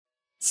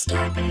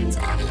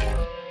Starburns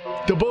Audio.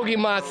 The Boogie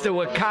Monster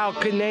with Kyle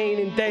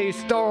Kinane and Dave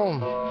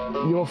Storm.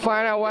 You'll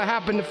find out what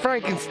happened to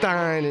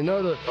Frankenstein and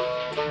other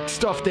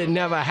stuff that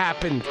never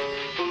happened.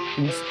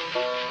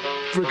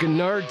 Freaking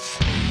nerds.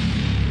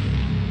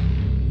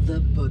 The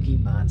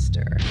Boogie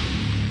Monster.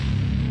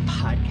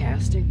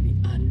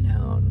 Podcasting the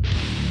unknown.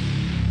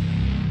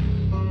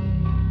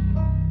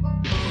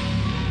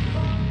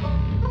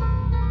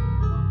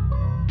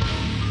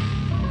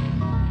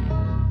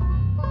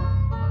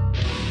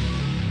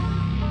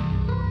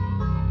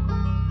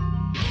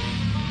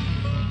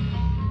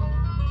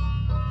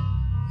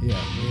 Yeah,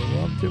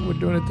 well, we're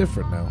doing it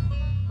different now.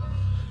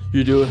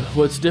 You do it.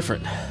 What's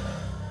different?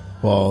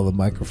 Well, the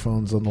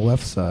microphone's on the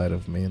left side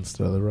of me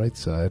instead of the right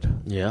side.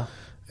 Yeah.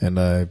 And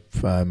I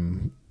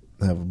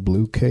have a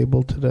blue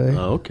cable today.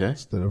 Oh, okay.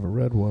 Instead of a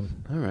red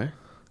one. All right.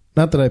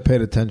 Not that I paid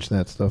attention to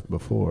that stuff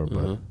before,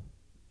 but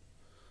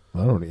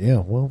I don't. Yeah,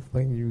 well,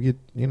 you get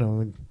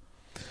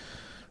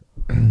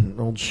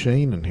old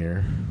Shane in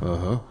here.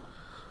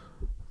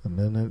 And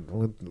then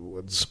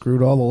it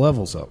screwed all the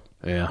levels up.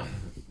 Yeah.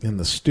 In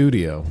the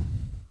studio.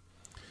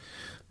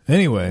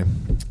 Anyway,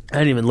 I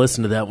didn't even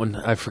listen to that one.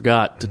 I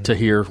forgot to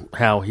hear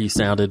how he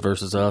sounded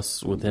versus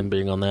us, with him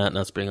being on that and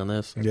us being on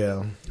this. Yeah.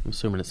 I'm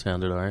assuming it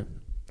sounded all right.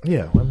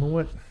 Yeah, I mean,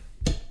 what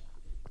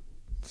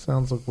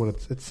sounds like what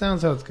it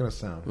sounds how it's going to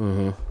sound.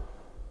 Mm-hmm.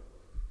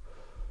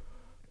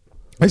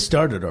 I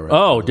started already.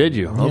 Oh, did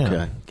you? Yeah.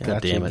 Okay. God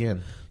Got damn you it.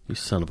 again. You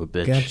son of a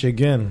bitch. Got you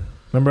again.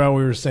 Remember how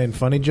we were saying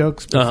funny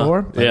jokes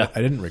before? Yeah.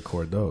 I didn't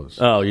record those.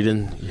 Oh, you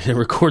didn't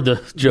record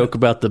the joke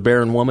about the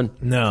barren woman?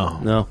 No.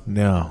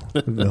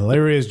 The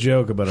hilarious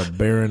joke about a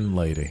barren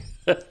lady.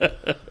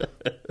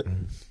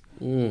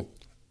 What's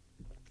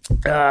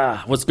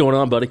going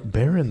on, buddy?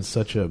 Barren's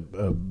such a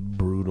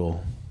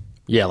brutal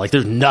Yeah, like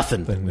there's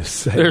nothing. thing to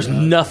say. There's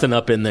nothing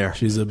up in there.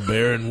 She's a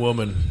barren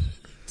woman.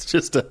 It's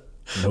just a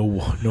No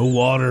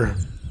water.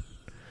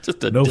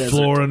 just a No desert.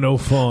 flora, no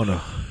fauna.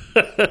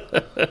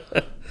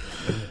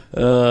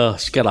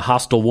 She's got a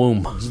hostile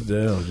womb.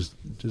 Just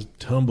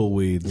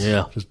tumbleweeds.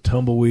 Yeah. Just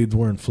tumbleweeds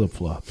wearing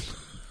flip-flops.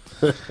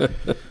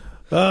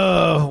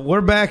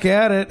 We're back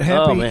at it.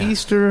 Happy man.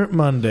 Easter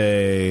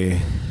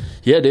Monday.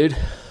 Yeah, dude.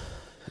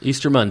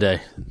 Easter Monday.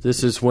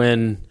 This is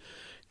when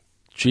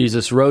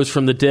Jesus rose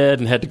from the dead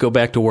and had to go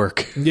back to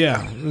work.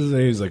 Yeah.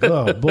 He's like,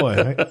 oh,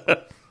 boy.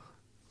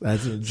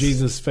 That's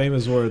Jesus'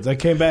 famous words. I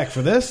came back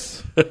for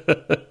this.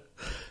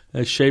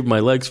 I shaved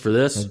my legs for I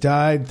this.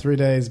 died 3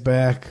 days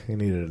back. I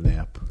needed a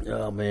nap.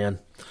 Oh, man.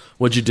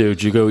 What'd you do?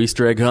 Did you go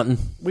Easter egg hunting?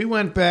 We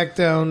went back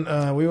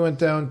down. We went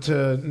down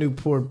to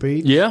Newport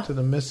Beach. Yeah? To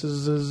the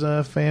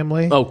missus's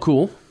family. Oh,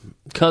 cool.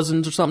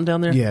 Cousins or something down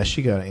there? Yeah,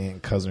 she got an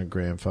aunt, cousin, and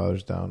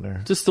grandfathers down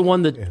there. Just the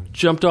one that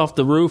jumped off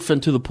the roof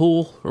into the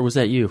pool? Or was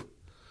that you?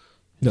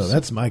 No,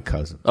 that's my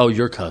cousin. Oh,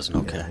 your cousin.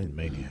 Okay. Yeah,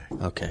 maniac.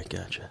 Okay,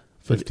 gotcha.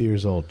 50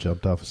 years old,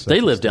 jumped off a second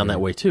They live down story. that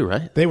way too,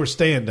 right? They were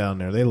staying down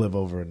there. They live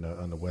over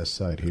on the west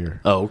side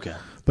here. Oh, okay.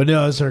 But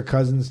no, it's her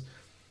cousins.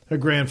 Her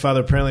grandfather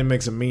apparently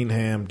makes a mean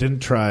ham. Didn't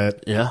try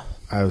it. Yeah.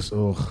 I'm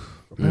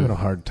having a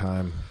hard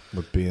time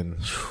with being...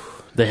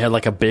 They had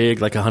like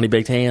a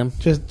honey-baked ham?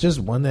 Just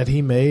one that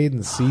he made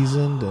and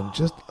seasoned and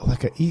just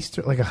like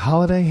a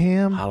holiday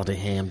ham. Holiday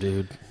ham,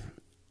 dude.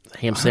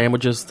 Ham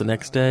sandwiches the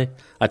next day.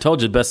 I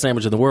told you the best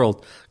sandwich in the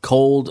world.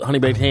 Cold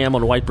honey-baked ham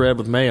on white bread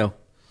with mayo.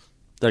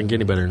 Doesn't get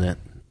any better than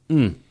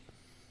that.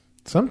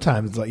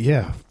 Sometimes,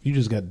 you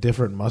just got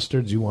different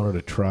mustards you wanted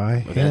to try.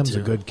 Ham's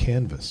a good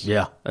canvas.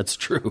 Yeah, that's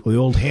true. The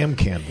old ham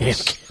canvas. Ham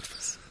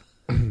canvas.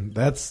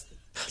 That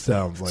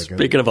sounds like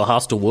Speaking of a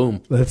hostile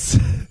womb. that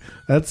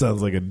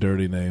sounds like a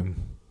dirty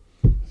name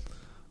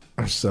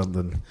or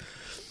something.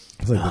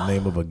 It's like the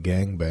name of a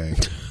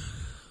gangbang.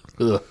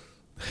 Ugh.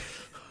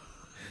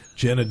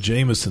 Jenna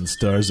Jameson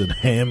stars in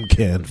Ham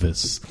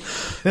Canvas.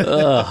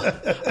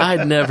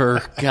 I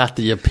never got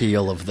the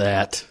appeal of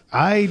that.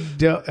 I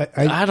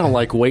don't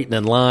like waiting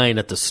in line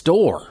at the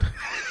store.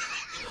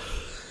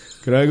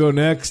 Could I go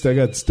next? I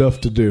got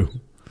stuff to do.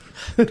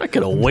 I'm not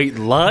going to wait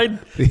in line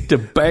to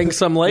bang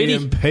some The lady.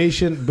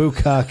 impatient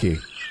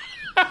bukkake.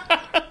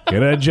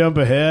 Can I jump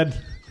ahead?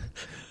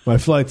 My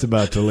flight's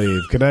about to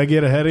leave. Can I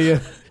get ahead of you?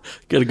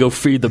 Got to go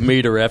feed the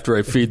meter after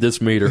I feed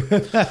this meter.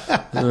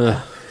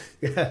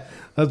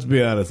 Let's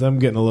be honest. I'm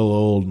getting a little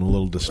old and a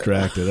little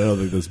distracted. I don't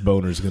think this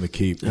boner's going to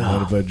keep.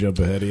 What if I jump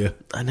ahead of you?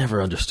 I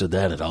never understood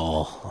that at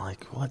all.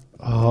 Like, what?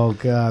 Oh,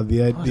 God.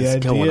 The is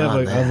going idea on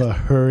of there? a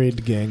hurried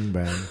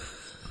gangbang.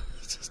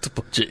 Just a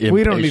bunch of impatient.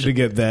 We don't need to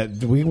get that.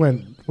 We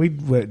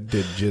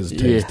did jizz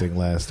tasting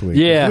last week.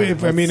 Yeah.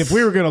 If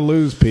we were going to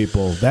lose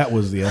people, that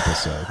was the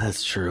episode.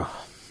 That's true.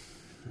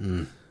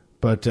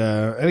 But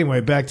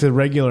anyway, back to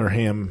regular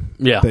ham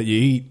that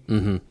you eat.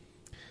 Mm-hmm.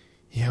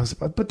 Yeah,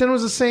 but then it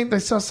was the same. I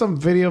saw some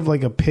video of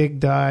like a pig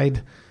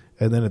died,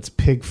 and then its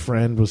pig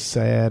friend was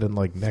sad and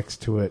like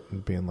next to it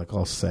and being like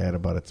all sad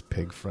about its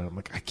pig friend. I'm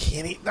like, I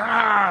can't eat.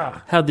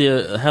 How'd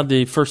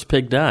the first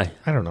pig die?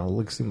 I don't know.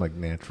 It seemed like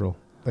natural.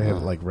 They had it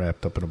like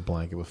wrapped up in a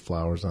blanket with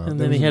flowers on it. And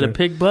then he had a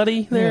pig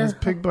buddy there? Yeah, his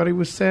pig buddy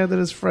was sad that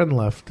his friend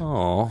left.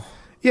 Oh.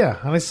 Yeah,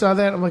 and I saw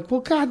that. I'm like,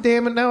 well, God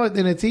damn it, now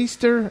and it's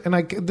Easter,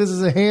 and this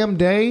is a ham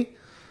day.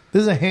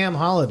 This is a ham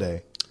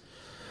holiday.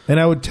 And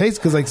I would taste,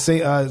 because like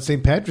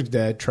St. Patrick's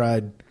Day, I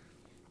tried,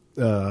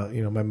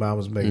 my mom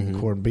was making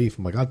corned beef.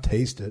 I'm like, I'll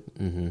taste it.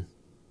 Mm-hmm.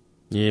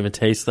 You didn't even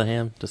taste the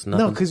ham? Just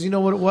nothing? No, because you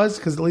know what it was?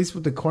 Because at least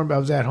with the corned beef, I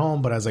was at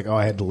home, but I was like,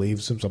 I had to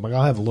leave some. So I'm like,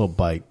 I'll have a little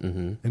bite.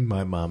 Mm-hmm. And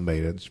my mom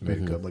made it. She made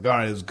it good. I'm like, all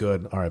right, it was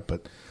good. All right,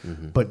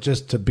 but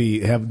just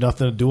to have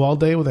nothing to do all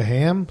day with a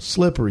ham,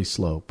 slippery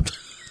slope.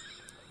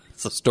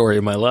 It's the story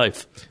of my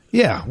life.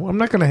 Yeah, well, I'm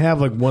not going to have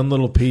like one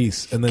little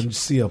piece and then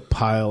see a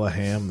pile of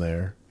ham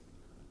there.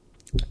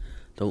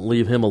 Don't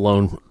leave him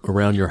alone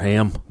around your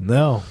ham.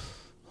 No.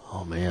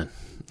 Oh, man.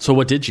 So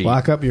what did you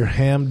Lock up your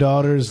ham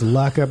daughters,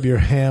 lock up your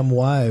ham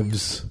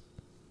wives.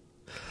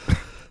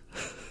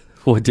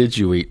 What did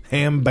you eat?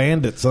 Ham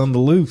bandits on the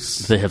loose.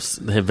 They have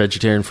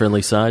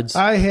vegetarian-friendly sides?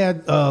 I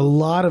had a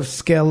lot of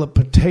scalloped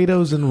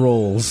potatoes and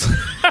rolls.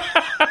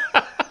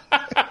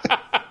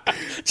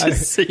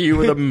 Just see you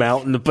with a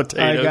mountain of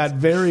potatoes. I got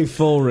very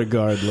full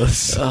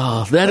regardless.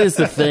 Oh, that is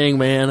the thing,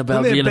 man,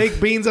 about being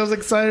baked beans I was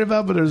excited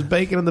about, but there was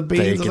bacon in the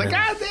beans. I was like,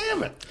 God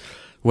damn it.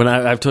 When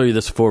I've told you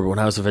this before, but when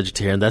I was a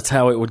vegetarian, that's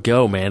how it would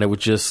go, man. I would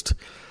just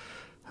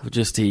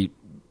eat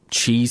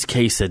cheese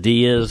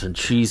quesadillas and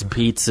cheese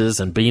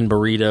pizzas and bean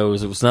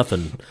burritos. It was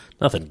nothing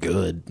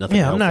good. Nothing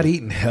Yeah, healthy. I'm not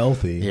eating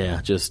healthy.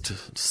 Yeah,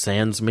 just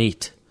sans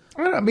meat.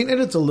 I mean, and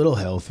it's a little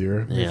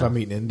healthier Yeah. if I'm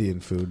eating Indian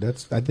food.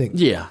 That's, I think.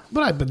 Yeah.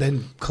 But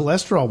then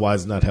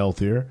cholesterol-wise, not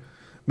healthier.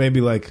 Maybe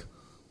like,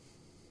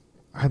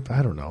 I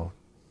don't know.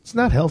 It's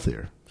not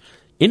healthier.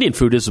 Indian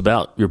food is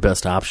about your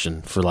best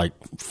option for like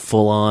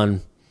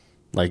full-on,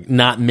 like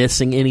not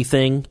missing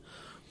anything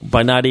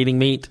by not eating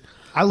meat.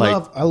 I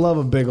love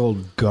a big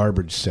old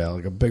garbage salad,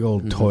 like a big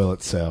old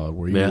toilet salad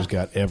where you just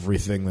got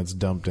everything that's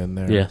dumped in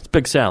there. Yeah, it's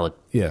big salad.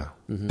 Yeah,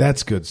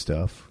 that's good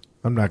stuff.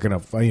 I'm not going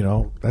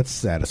to, that's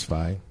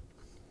satisfying.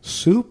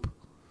 Soup?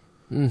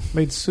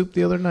 Made soup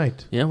the other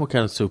night. Yeah, what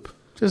kind of soup?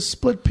 Just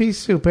split pea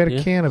soup. I had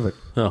a can of it.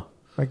 Oh.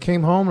 I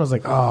came home and I was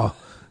like,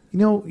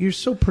 you're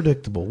so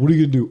predictable. What are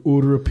you going to do?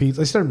 Order a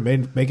pizza? I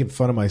started making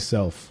fun of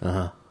myself.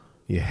 Uh-huh.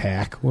 You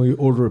hack. Well, you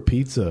order a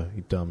pizza,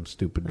 you dumb,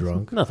 stupid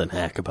drunk. Nothing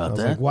hack about I was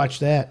that. like, watch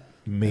that.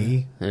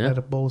 Me. I had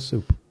a bowl of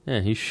soup.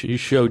 Yeah, he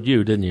showed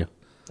you, didn't you?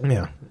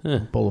 Yeah. A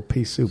bowl of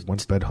pea soup. Went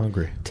to bed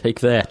hungry.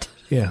 Take that.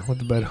 Yeah, went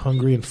to bed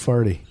hungry and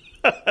farty.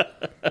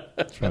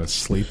 Trying to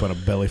sleep on a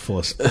belly full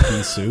of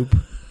pea soup.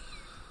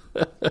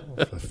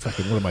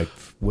 Fucking, what am I?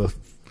 Willy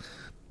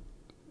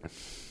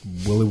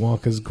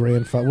Wonka's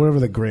grandfather, whatever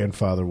the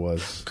grandfather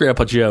was.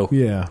 Grandpa Joe.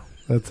 Yeah,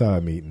 that's how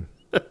I'm eating.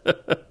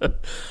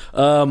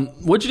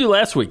 What'd you do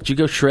last week? Did you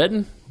go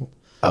shredding?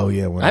 Oh,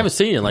 yeah. I haven't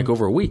seen you in like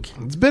over a week.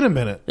 It's been a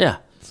minute. Yeah.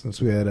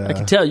 Since we had... I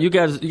can tell. You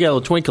got a little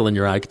twinkle in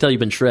your eye. I can tell you've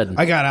been shredding.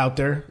 I got out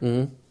there.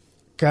 Mm-hmm.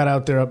 Got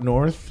out there up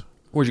north.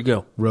 Where'd you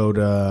go?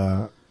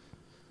 Rode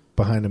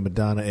behind a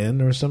Madonna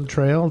Inn or some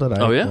trail.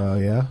 Oh, yeah?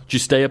 Yeah. Did you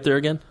stay up there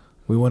again?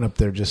 We went up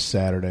there just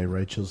Saturday.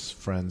 Rachel's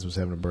friends was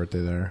having a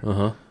birthday there.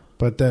 Uh-huh.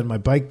 But then my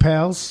bike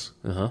pals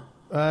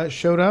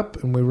showed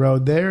up, and we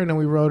rode there, and then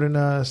we rode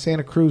in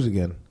Santa Cruz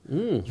again.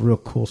 It was real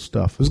cool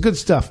stuff. It was good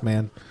stuff,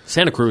 man.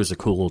 Santa Cruz is a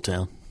cool little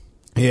town.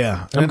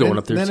 Yeah. I'm going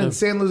up there, then too. in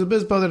San Luis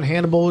Obispo, then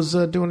Hannibal was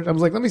doing it. I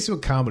was like, let me see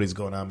what comedy's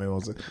going on. Maybe I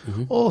was like,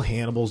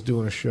 Hannibal's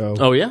doing a show.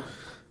 Oh, yeah?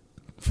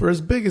 For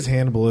as big as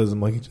Hannibal is,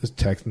 I'm like, he just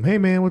text him, hey,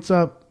 man, what's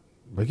up?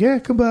 I'm like, yeah,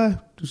 come by.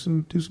 Do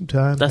some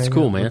time. That's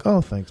cool, man. Like,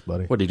 oh, thanks,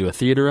 buddy. What, did he do a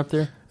theater up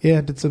there? Yeah,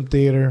 did some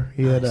theater.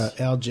 He had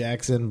Al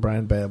Jackson,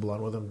 Brian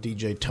Babylon with him,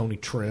 DJ Tony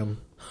Trim.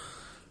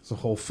 It's a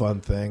whole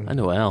fun thing. I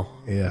know Al.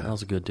 Yeah.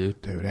 Al's a good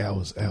dude. Dude, Al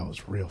was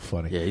real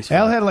funny. Yeah, he's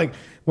Al funny. had, like,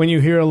 when you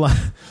hear a lot,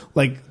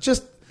 like,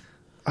 just,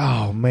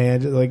 oh,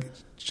 man, like,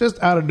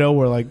 just out of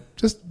nowhere, like,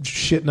 just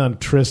shitting on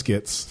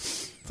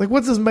Triscuits. It's like,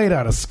 what's this made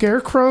out of?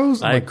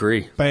 Scarecrows? I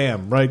agree.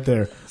 Bam, right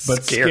there.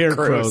 But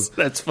scarecrows.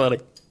 That's funny.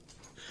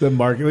 The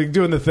market, like,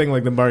 doing the thing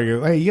like the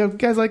market. Hey, you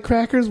guys like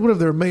crackers? What if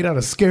they're made out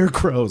of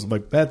scarecrows? I'm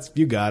like,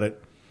 you got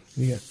it.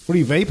 Yeah. What are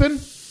you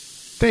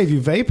vaping? Dave, you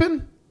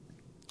vaping?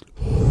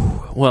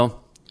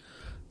 Well,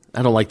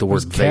 I don't like the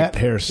word His cat vape.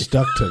 hair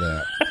stuck to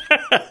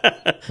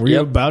that. Were you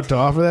about to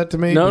offer that to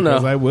me? No.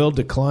 Because I will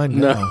decline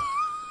now.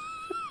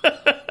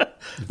 I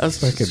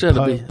was I could trying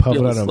to be puff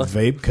it a on a little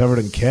vape covered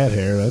in cat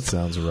hair. That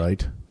sounds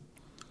right.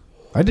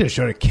 I did a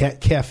show at Cat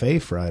Cafe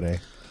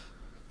Friday.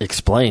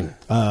 Explain.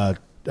 I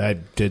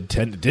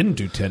didn't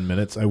do 10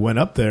 minutes. I went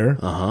up there,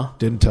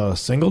 didn't tell a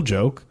single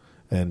joke,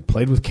 and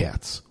played with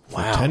cats for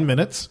Wow. 10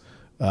 minutes.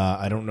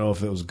 I don't know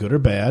if it was good or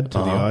bad to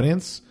the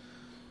audience.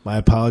 My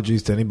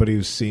apologies to anybody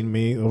who's seen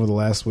me over the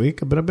last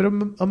week. I've been a bit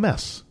of a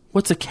mess.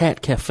 What's a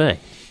cat cafe?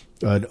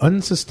 An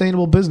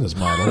unsustainable business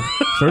model.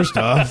 First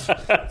off,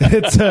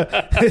 it's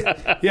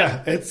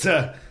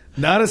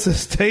not a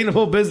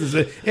sustainable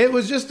business. It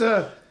was just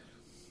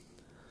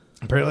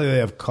apparently they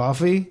have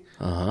coffee.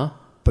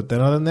 But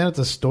then other than that, it's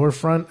a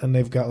storefront, and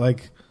they've got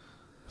like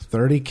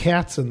 30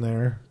 cats in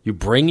there. You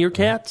bring your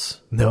cats?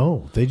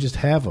 No, they just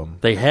have them.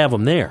 They have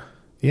them there.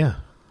 Yeah.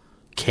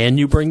 Can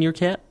you bring your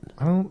cat?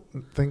 I don't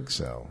think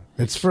so.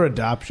 It's for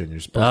adoption. You're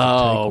supposed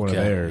to take one of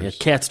theirs. Yeah,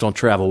 cats don't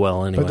travel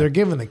well anyway. But they're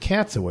giving the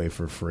cats away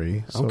for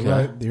free. So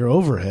Okay. your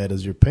overhead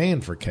is you're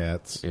paying for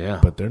cats. Yeah.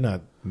 But they're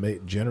not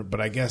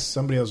but I guess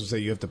somebody else would say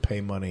you have to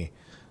pay money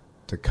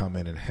to come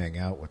in and hang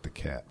out with the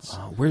cats.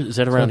 Where is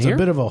that around It's here? a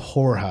bit of a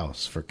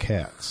whorehouse for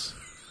cats.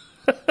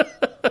 Yeah,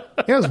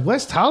 it was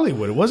West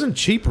Hollywood. It wasn't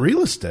cheap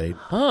real estate.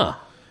 Huh.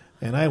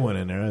 And I went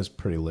in there. I was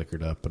pretty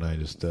liquored up, and I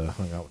just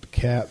hung out with the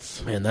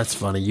cats. Man, that's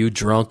funny. You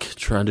drunk,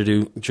 trying to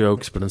do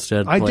jokes, but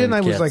instead I playing didn't.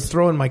 I was cats. like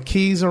throwing my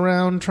keys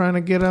around trying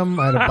to get them.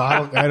 I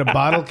had a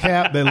bottle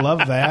cap. They love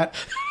that.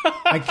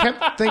 I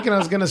kept thinking I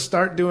was going to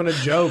start doing a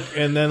joke,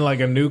 and then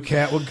like a new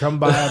cat would come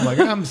by. I'm like,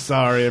 I'm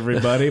sorry,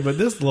 everybody, but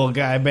this little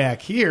guy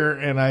back here,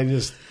 and I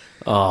was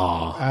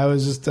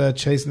just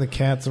chasing the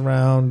cats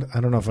around. I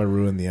don't know if I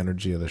ruined the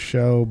energy of the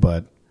show,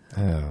 but.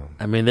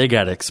 I mean, they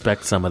got to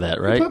expect some of that,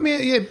 right?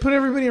 Put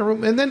everybody in a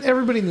room, and then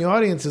everybody in the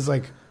audience is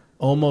like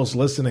almost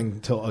listening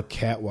till a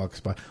cat walks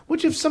by.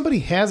 Which, if somebody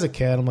has a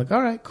cat, I'm like,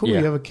 all right, cool, Yeah.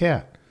 you have a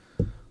cat.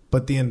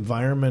 But the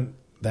environment,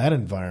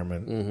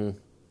 I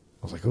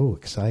was like, oh,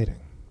 exciting.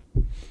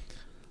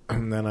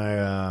 And then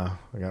I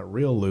got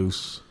real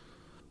loose.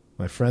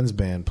 My friend's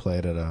band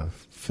played at a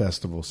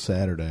festival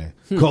Saturday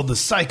called the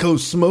Psycho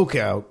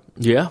Smokeout.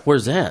 Yeah,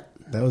 where's that?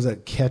 That was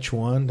at Catch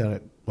One down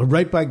at.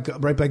 Right by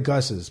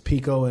Gus's,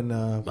 Pico and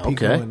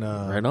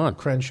right on.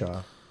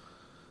 Crenshaw.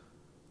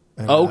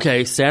 And,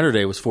 Okay,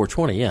 Saturday was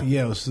 420, yeah.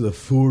 Yeah, it was the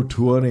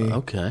 420.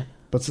 Okay.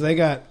 But so they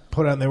got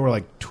put on. They were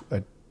like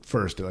at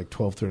first at like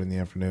 12:30 in the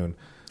afternoon.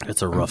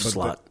 It's a rough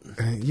slot.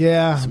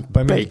 Yeah,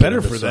 but I mean, bacon better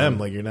in the for sun. them.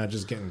 Like you're not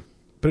just getting.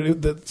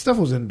 But the stuff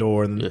was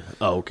indoor, and Yeah.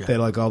 Oh, okay. they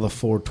had like all the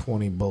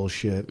 420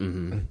 bullshit.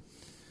 Mm-hmm.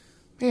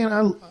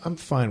 Man, I'm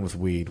fine with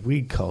weed.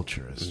 Weed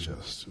culture is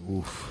just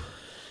oof.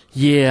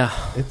 Yeah.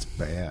 It's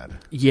bad.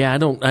 Yeah,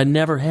 I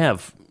never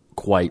have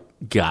quite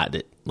got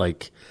it.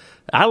 Like,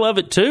 I love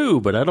it too,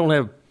 but I don't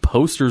have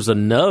posters of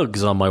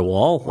nugs on my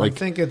wall. Like, I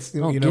think it's, I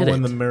don't when get the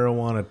it.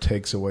 marijuana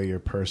takes away your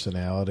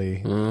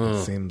personality,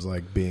 it seems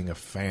like being a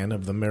fan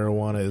of the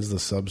marijuana is the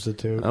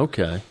substitute.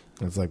 Okay.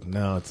 It's like,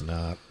 no, it's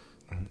not.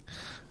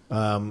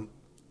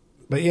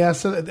 But yeah,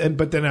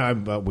 but then I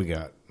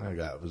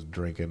was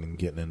drinking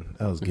and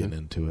I was getting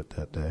into it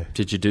that day.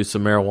 Did you do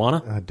some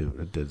marijuana? I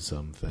did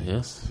some things.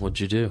 Yes. What'd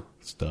you do?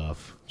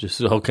 Stuff.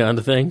 Just all kind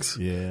of things?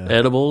 Yeah.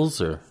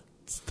 Edibles or?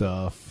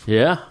 Stuff.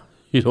 Yeah?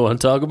 You don't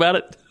want to talk about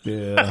it?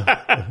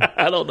 Yeah.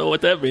 I don't know what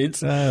that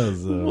means. That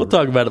was We'll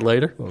talk about it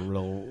later. a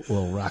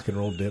little rock and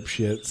roll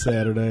dipshit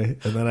Saturday.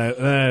 And then I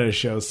had a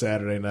show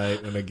Saturday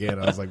night. And again,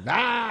 I was like,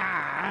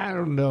 I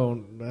don't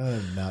know.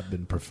 I've not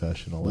been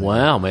professional.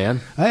 Wow, man.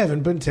 I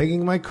haven't been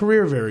taking my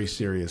career very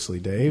seriously,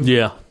 Dave.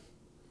 Yeah.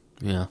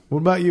 Yeah. What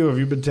about you? Have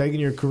you been taking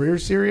your career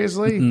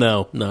seriously?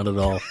 No, not at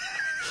all.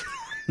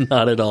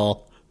 Not at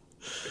all.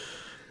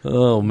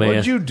 Oh, man.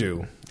 What'd you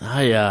do?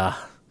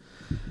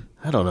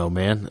 I don't know,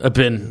 man.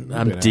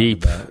 I'm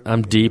deep. out of that.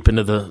 I'm deep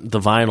into the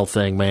vinyl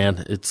thing,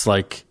 man. It's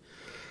like,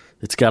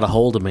 it's got a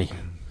hold of me.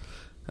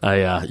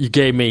 You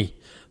gave me,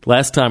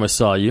 last time I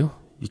saw you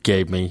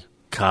gave me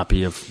a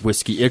copy of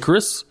Whiskey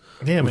Icarus.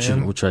 Yeah,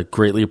 man. Which I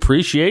greatly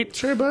appreciate.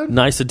 Sure, bud.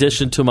 Nice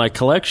addition to my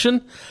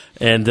collection.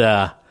 And,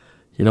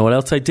 you know what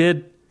else I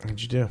did?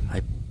 What'd you do?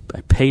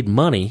 I paid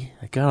money.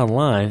 I got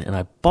online and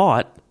I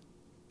bought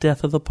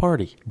Death of the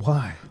Party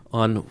Why?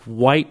 on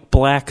white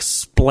black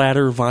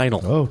splatter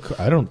vinyl. Oh,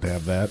 I don't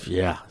have that.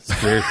 Yeah, it's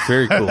very,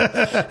 very cool.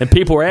 And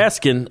people were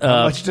asking,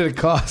 How much did it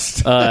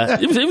cost?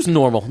 it was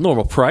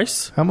normal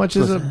price. How much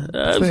is a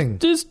thing?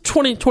 It was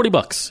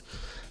 $20.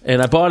 And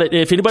I bought it.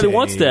 If anybody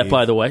wants that,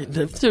 by the way,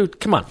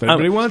 dude, come on. If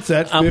anybody wants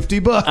that,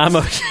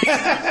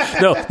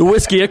 $50. No, the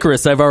Whiskey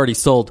Icarus I've already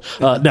sold.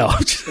 No,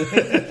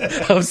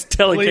 I was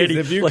telling Please, Katie,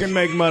 if you can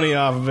make money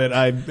off of it,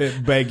 I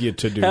beg you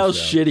to do how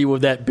so. shitty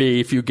would that be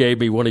if you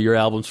gave me one of your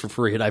albums for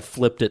free and I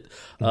flipped it?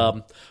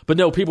 But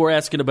no, people were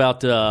asking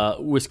about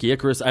Whiskey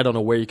Icarus. I don't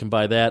know where you can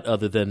buy that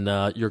other than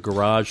your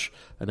garage.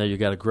 I know you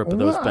got a grip of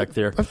those back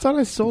there. I thought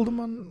I sold them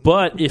on.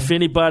 But if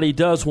anybody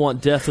does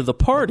want Death of the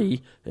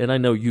Party, and I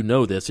know you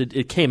know this,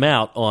 it came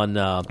out on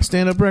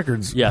Stand Up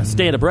Records. Yeah,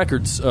 Stand Up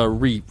Records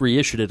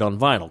reissued it on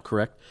vinyl,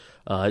 correct?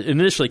 It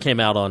initially came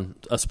out on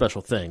a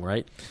special thing,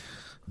 right?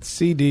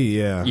 CD,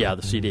 yeah. Yeah,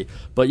 the CD.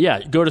 But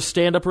yeah, go to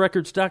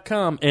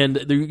standuprecords.com,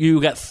 and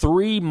you got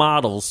 3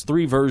 models,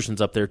 3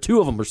 versions up there. 2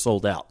 of them are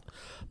sold out.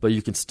 But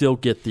you can still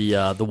get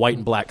the white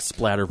and black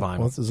splatter vinyl.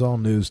 Well, this is all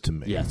news to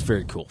me. Yeah, it's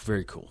very cool,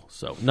 very cool.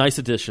 So, nice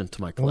addition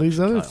to my collection. Well, these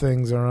other Kyle.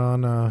 things are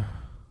on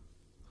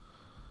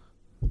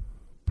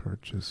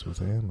purchase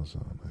with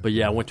Amazon. But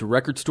yeah, I went to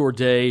Record Store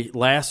Day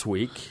last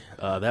week.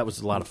 That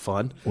was a lot of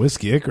fun.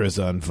 Whiskey Icarus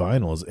on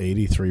vinyl is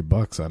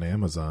 $83 on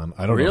Amazon.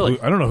 I don't Really? know.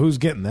 I don't know who's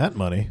getting that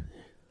money.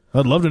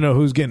 I'd love to know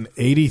who's getting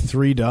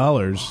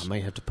 $83 I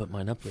may have to put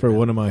mine up there. for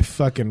one of my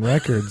fucking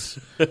records.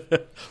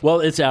 Well,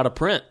 it's out of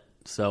print.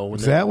 So when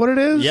Is that what it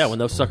is? Yeah, when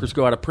those suckers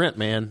go out of print,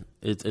 man,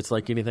 it's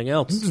like anything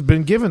else. I've just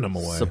been giving them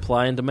away.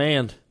 Supply and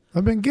demand.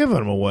 I've been giving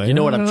them away. You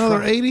know what I'm another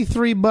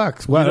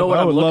 $83. Well, you know what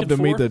I would love to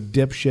for? meet the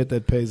dipshit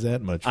that pays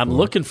that much. I'm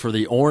looking for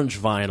the orange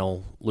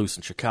vinyl loose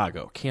in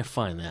Chicago. Can't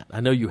find that.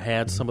 I know you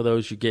had some of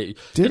those. Did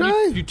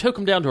I? You took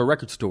them down to a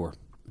record store,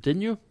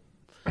 didn't you?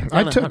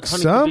 I took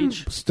some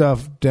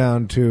stuff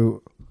down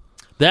to.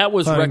 That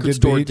was Huntington Record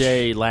Store Beach.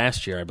 Day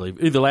last year, I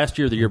believe. Either last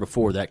year or the year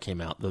before that came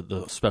out,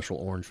 the special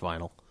orange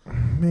vinyl.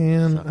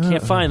 Man. So,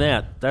 can't find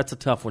that. That's a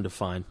tough one to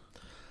find.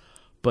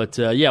 But,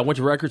 I went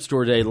to Record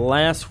Store Day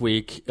last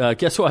week.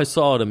 Guess who I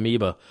saw at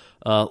Amoeba?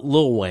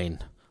 Lil Wayne.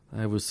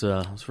 I was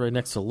right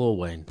next to Lil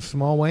Wayne.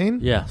 Small Wayne?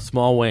 Yeah,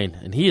 Small Wayne.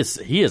 And he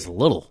is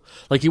little.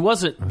 Like, he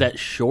wasn't that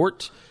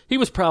short. He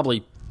was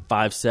probably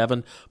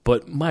 5'7",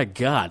 but my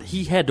God,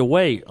 he had to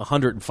weigh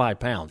 105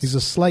 pounds. He's a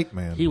slight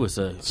man. He was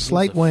a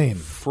Wayne.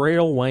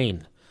 Frail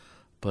Wayne.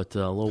 But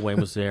Lil Wayne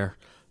was there,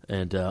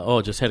 and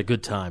just had a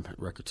good time at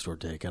Record Store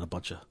Day. Got a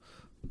bunch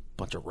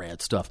of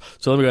rad stuff.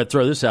 So let me go ahead and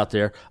throw this out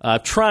there.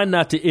 Trying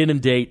not to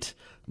inundate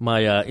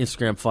my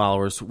Instagram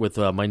followers with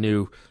my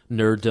new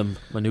nerddom,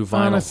 my new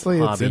vinyl Honestly,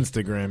 hobby. It's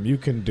Instagram. You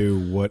can do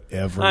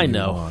whatever I you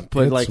know, want.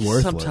 but it's like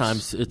worthless.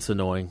 sometimes it's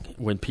annoying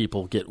when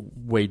people get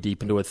way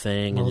deep into a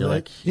thing, and you're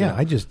like,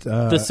 I just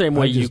the same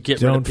way you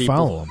get rid of people.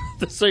 Follow them.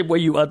 The same way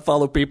you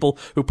unfollow people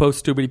who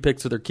post too many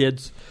pics of their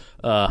kids.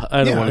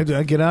 I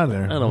get out of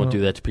there. I don't want to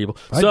do that to people.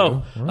 I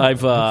So do.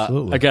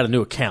 Right. I got a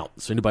new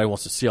account. So anybody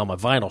wants to see all my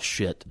vinyl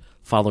shit,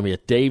 follow me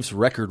at Dave's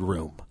Record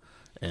Room.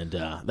 And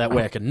that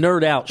way I can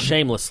nerd out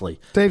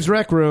shamelessly. Dave's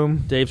Rec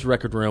Room. Dave's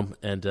Record Room,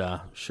 and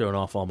showing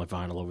off all my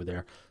vinyl over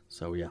there.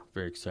 So, yeah,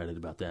 very excited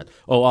about that.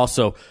 Oh,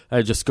 also,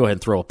 I just go ahead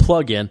and throw a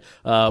plug in.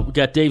 We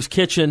got Dave's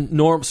Kitchen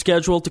Norm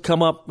scheduled to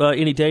come up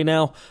any day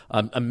now.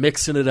 I'm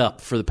mixing it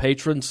up for the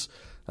patrons.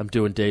 I'm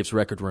doing Dave's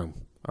Record Room.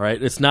 All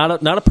right, it's not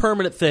a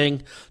permanent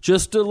thing,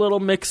 just a little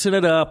mixing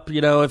it up.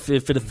 You know, if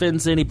it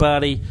offends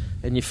anybody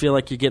and you feel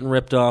like you're getting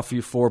ripped off for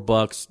your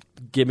 $4,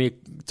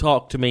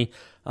 talk to me.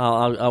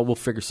 I will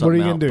figure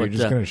something out. What are you going to do? You're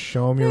just going to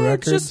show them your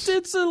records?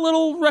 It's a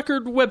little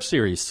record web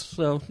series.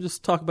 So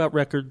just talk about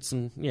records.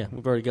 And,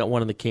 we've already got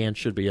one in the can.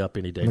 Should be up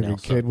any day now. Like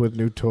a kid with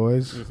new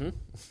toys?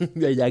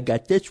 Mm-hmm. I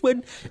got this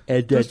one.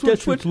 And this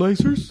one.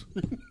 Lasers?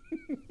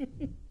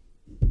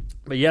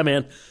 But, yeah,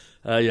 man.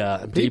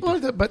 I'm People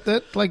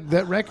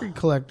that record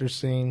collector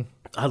scene.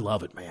 I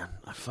love it, man.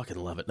 I fucking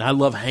love it. And I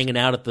love hanging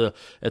out at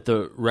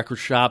the record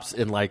shops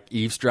and like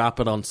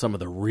eavesdropping on some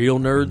of the real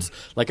nerds.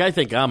 Like I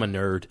think I'm a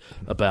nerd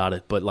about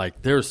it, but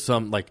like there's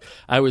some like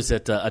I was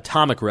at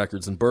Atomic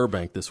Records in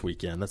Burbank this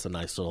weekend. That's a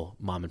nice little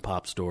mom and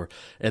pop store.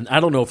 And I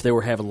don't know if they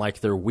were having like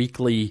their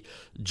weekly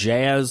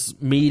jazz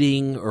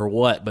meeting or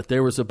what, but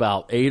there was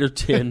about 8 or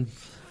 10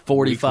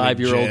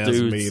 45-year-old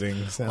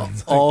dudes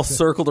all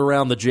circled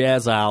around the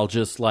jazz aisle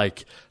just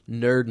like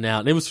nerding out.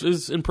 And it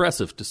was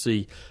impressive to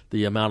see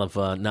the amount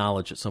of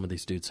knowledge that some of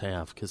these dudes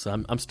have because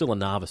I'm still a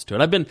novice to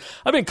it. I've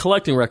been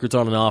collecting records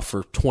on and off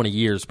for 20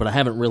 years, but I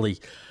haven't really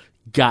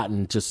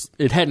gotten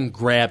it hadn't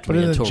grabbed me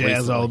until recently. But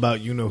jazz all about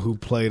who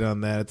played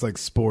on that. It's like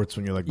sports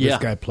when you're like, this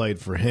guy played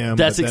for him.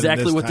 That's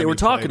exactly what they were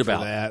talking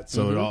about.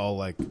 So it all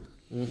like...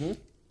 Mm-hmm.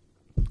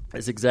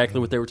 That's exactly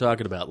what they were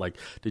talking about. Like,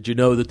 did you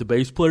know that the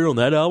bass player on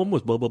that album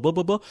was blah, blah, blah,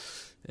 blah, blah?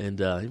 And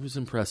it was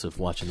impressive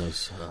watching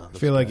those. I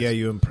feel like,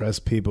 you impress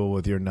people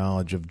with your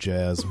knowledge of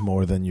jazz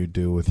more than you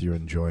do with your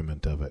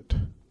enjoyment of it.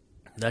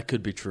 That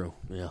could be true,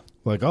 yeah.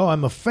 Like,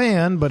 I'm a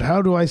fan, but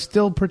how do I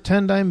still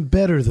pretend I'm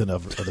better than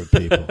other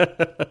people?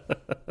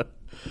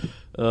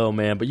 Oh,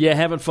 man. But,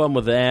 having fun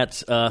with that.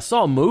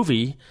 Saw a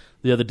movie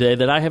the other day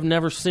that I have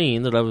never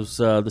seen that I was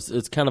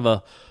it's kind of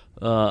a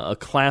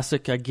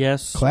classic, I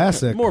guess.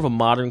 Classic. More of a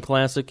modern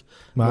classic.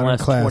 Modern in the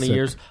last classic. 20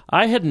 years.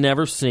 I had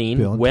never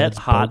seen Wet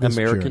Hot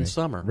American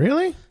Summer.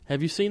 Really?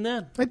 Have you seen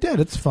that? I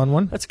did. It's a fun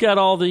one. That's got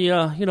all the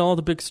all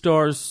the big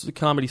stars, the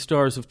comedy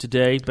stars of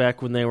today,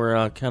 back when they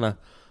were kind of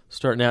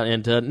starting out,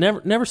 and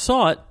never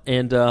saw it,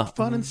 and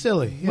fun and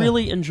silly. Yeah.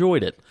 Really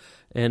enjoyed it,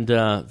 and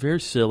very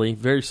silly,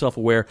 very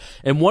self-aware,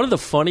 and one of the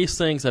funniest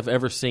things I've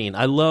ever seen.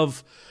 I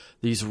love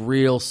these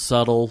real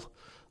subtle,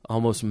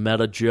 almost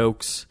meta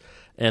jokes.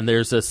 And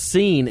there's a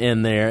scene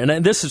in there,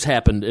 and this has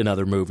happened in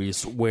other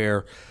movies,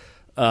 where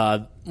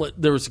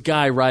there was a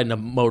guy riding a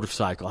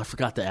motorcycle. I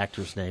forgot the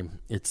actor's name.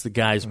 It's the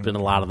guy who's been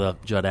in a lot of the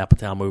Judd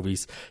Apatow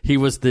movies. He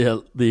was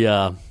the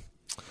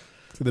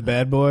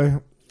bad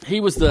boy? He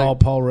was the...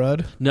 Paul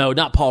Rudd? No,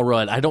 not Paul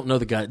Rudd. I don't know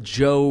the guy.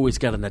 Joe, he's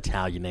got an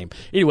Italian name.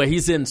 Anyway,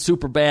 he's in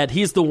Superbad.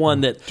 He's the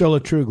one that... Joe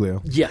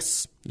Latruglio.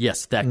 Yes,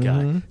 that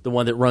guy. The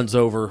one that runs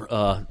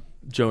over...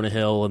 Jonah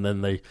Hill, and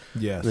then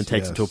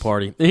takes him to a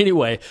party.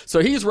 Anyway,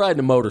 so he's riding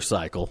a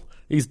motorcycle.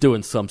 He's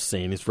doing some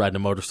scene. He's riding a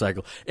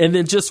motorcycle. And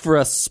then just for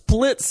a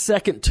split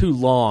second too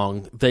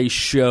long, they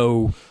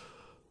show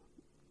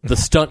the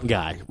stunt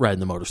guy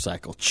riding the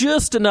motorcycle.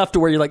 Just enough to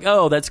where you're like,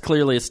 oh, that's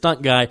clearly a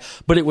stunt guy.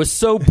 But it was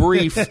so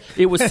brief.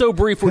 It was so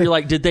brief where you're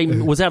like,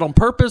 was that on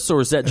purpose, or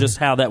is that just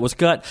how that was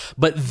cut?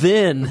 But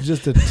then...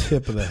 Just a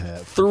tip of the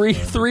hat.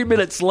 Three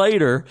minutes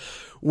later...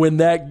 when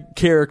that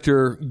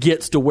character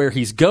gets to where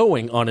he's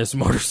going on his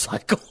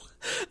motorcycle,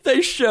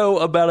 They show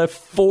about a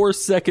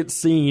 4-second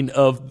scene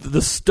of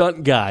the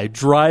stunt guy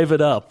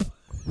driving up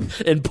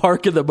and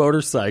parking the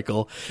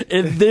motorcycle,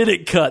 and then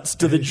it cuts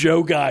to the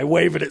Joe guy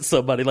waving at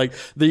somebody, like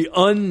the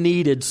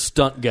unneeded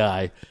stunt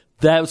guy.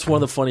 That's one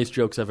of the funniest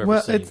jokes I've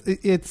ever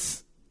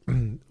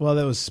seen. Well,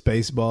 that was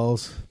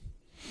Spaceballs.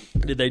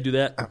 Did they do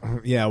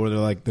that? Yeah, where they're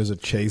like, there's a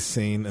chase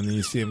scene, and then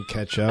you see him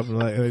catch up,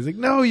 and he's like,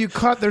 "No, you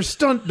caught their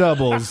stunt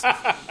doubles."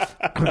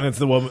 And it's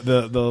the one,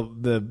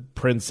 the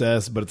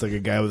princess, but it's like a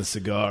guy with a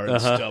cigar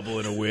and stubble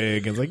and a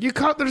wig, and it's like, "You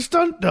caught their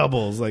stunt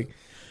doubles." Like,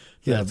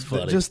 yeah, that's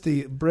funny. Just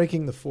the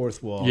breaking the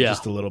fourth wall,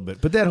 just a little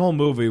bit. But that whole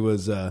movie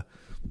was.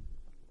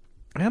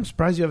 I'm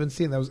surprised you haven't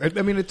seen that.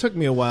 I mean, it took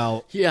me a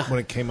while. Yeah. When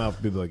it came out,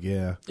 for people like,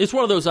 yeah, it's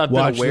one of those I've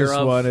been aware this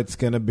of. One, it's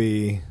gonna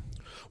be.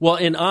 Well,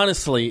 and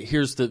honestly,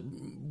 here's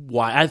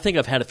why. I think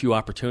I've had a few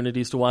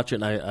opportunities to watch it,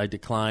 and I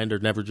declined or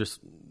never just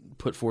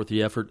put forth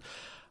the effort.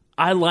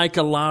 I like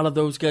a lot of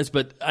those guys,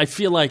 but I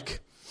feel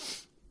like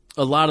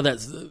a lot of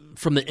that's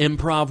from the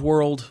improv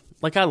world.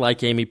 Like, I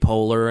like Amy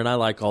Poehler, and I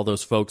like all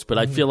those folks, but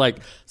I feel like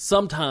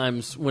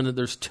sometimes when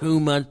there's too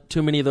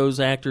many of those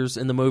actors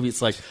in the movie,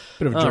 it's like...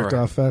 Bit of a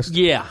jerk-off fest.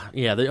 Yeah.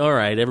 All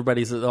right,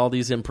 all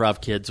these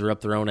improv kids are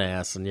up their own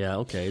ass, and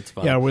okay, it's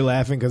fine. Yeah, are we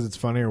laughing because it's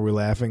funny, or are we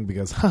laughing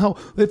because,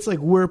 it's like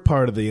we're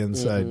part of the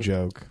inside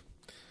joke.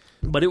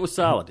 But it was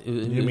solid.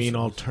 You mean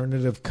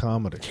alternative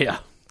comedy. Yeah.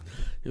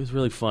 It was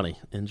really funny.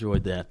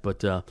 Enjoyed that.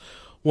 But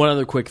one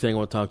other quick thing I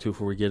want to talk to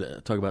before we get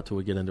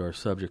into our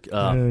subject.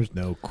 There's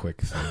no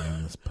quick thing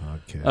on this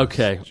podcast.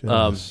 Okay.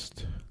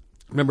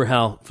 Remember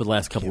how for the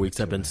last couple weeks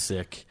I've been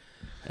sick,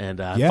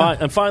 and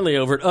I'm finally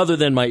over it. Other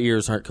than my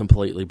ears aren't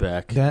completely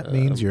back. That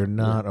means you're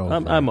not over.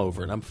 I'm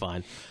over it. I'm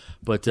fine.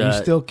 But you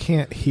still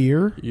can't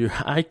hear.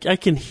 I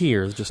can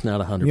hear, just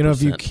not 100%. You know,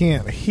 if you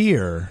can't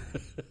hear,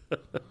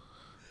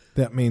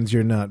 that means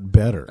you're not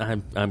better.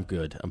 I'm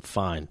good. I'm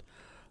fine.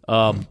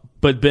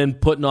 But been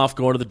putting off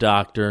going to the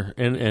doctor,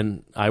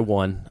 and I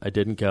won. I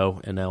didn't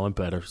go, and now I'm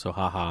better. So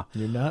haha.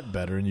 You're not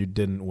better, and you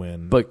didn't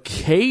win. But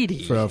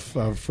Katie,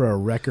 for a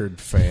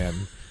record fan,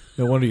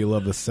 no wonder you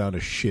love the sound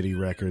of shitty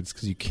records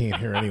because you can't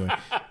hear anyway.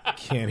 You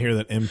can't hear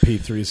that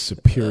MP3 is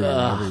superior in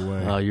every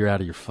way. Oh, you're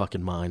out of your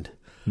fucking mind.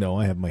 No,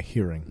 I have my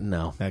hearing.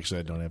 No, actually,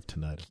 I don't have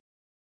tinnitus.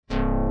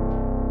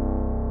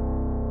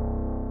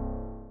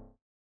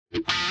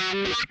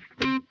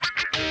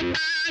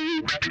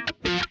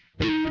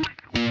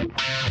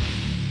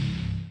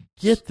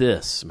 Get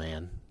this,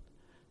 man.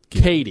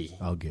 Katie.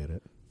 I'll get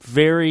it.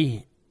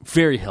 Very,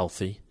 very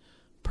healthy.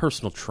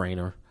 Personal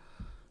trainer.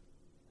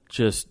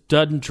 Just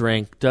doesn't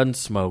drink, doesn't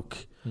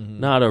smoke,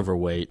 not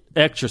overweight.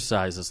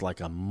 Exercises like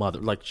a mother.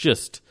 Like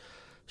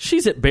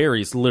she's at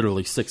Barry's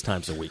literally 6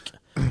 times a week.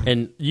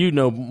 And you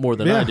know more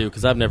than I do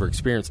because I've never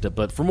experienced it.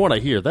 But from what I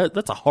hear,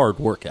 that's a hard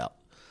workout.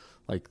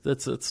 Like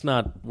it's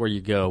not where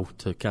you go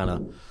to kind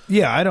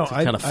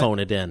of phone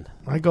it in.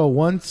 I go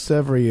once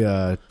every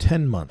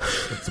 10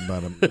 months. That's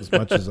about as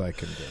much as I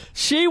can do.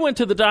 She went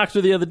to the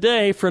doctor the other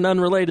day for an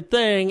unrelated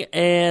thing,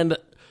 and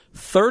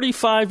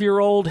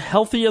 35-year-old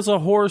healthy as a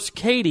horse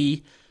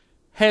Katie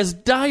has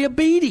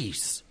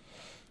diabetes.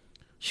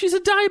 She's a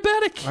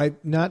diabetic.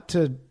 Not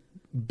to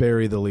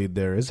bury the lead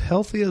there. Is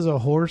healthy as a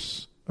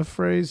horse a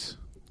phrase?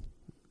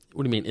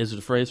 What do you mean? Is it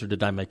a phrase, or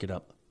did I make it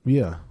up?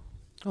 Yeah.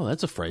 Oh,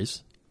 that's a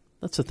phrase.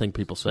 That's the thing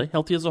people say.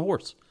 Healthy as a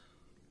horse.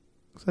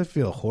 Because I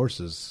feel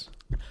horses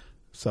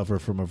suffer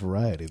from a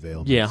variety of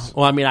ailments. Yeah.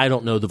 Well, I mean, I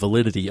don't know the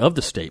validity of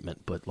the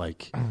statement, but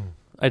like,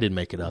 I didn't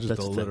make it up. Just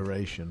that's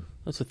alliteration.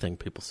 That's the thing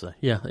people say.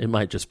 Yeah, it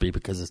might just be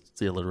because it's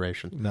the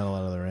alliteration. Not a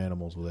lot of other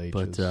animals with H's.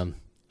 But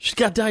she's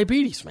got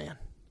diabetes, man.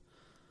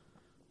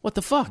 What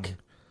the fuck?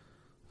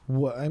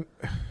 What?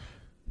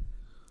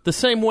 The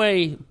same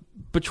way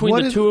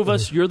between the two of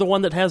us, you're the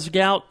one that has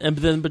gout, and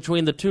then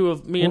between the two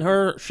of me and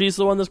her, she's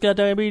the one that's got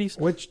diabetes.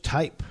 Which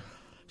type?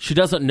 She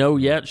doesn't know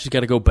yet. She's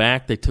got to go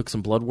back. They took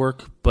some blood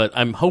work, but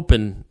I'm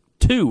hoping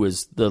 2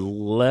 is the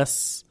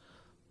less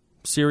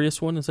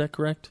serious one. Is that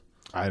correct?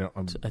 I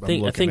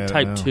think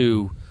type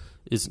 2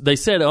 is. They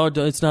said, oh,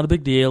 it's not a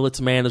big deal.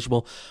 It's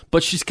manageable,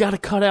 but she's got to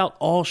cut out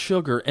all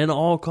sugar and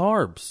all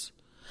carbs.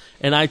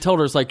 And I told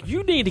her, it's like,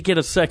 you need to get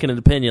a second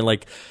opinion.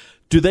 Like,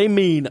 do they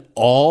mean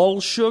all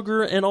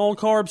sugar and all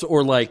carbs,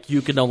 or like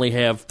you can only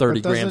have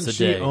 30 grams a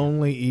day? Doesn't she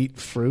only eat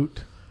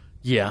fruit?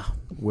 Yeah,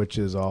 which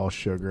is all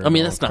sugar. And I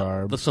mean, all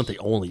carbs. That's not the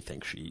only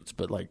thing she eats,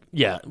 but like,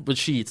 yeah, but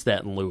she eats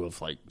that in lieu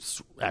of like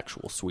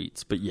actual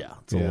sweets. But yeah,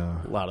 it's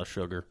a lot of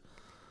sugar.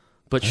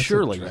 But that's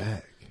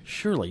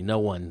surely no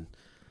one.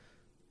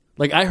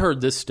 Like, I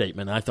heard this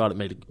statement, and I thought it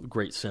made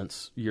great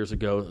sense years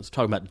ago. It was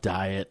talking about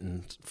diet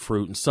and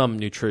fruit, and some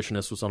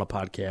nutritionist was on a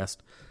podcast,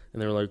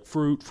 and they were like,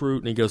 fruit,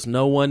 and he goes,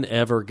 no one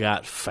ever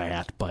got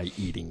fat by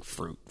eating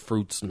fruit.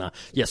 Fruit's not,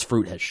 yes,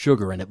 fruit has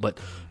sugar in it, but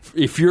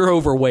if you're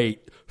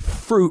overweight,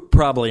 fruit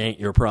probably ain't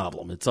your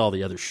problem. It's all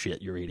the other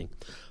shit you're eating.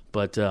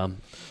 But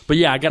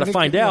yeah, I got to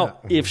find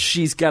out if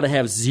she's got to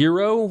have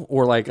 0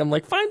 or like, I'm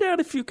like, find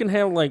out if you can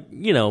have like,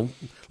 you know,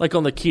 like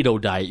on the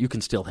keto diet, you can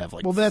still have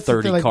like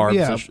 30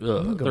 carbs,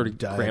 30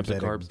 grams of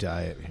carbs.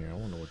 Diet here. I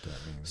wonder what that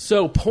means.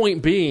 So,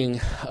 point being,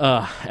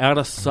 out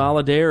of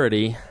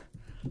solidarity,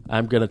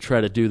 I'm going to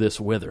try to do this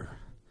with her.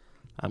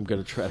 I'm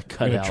going to try to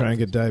cut out. Try and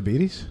get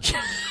diabetes?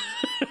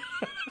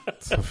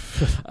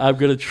 I'm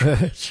going to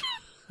try.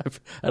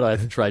 I don't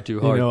have to try too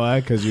hard. You know why?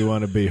 Because you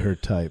want to be her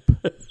type.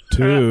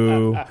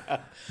 2.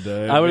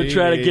 I'm going to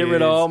try to get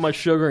rid of all my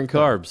sugar and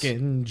carbs.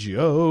 Fucking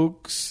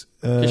jokes.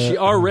 She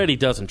already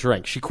doesn't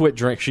drink. She quit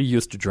drink. She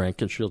used to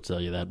drink, and she'll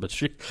tell you that. But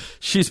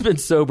she's been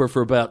sober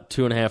for about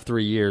 2.5,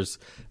 3 years,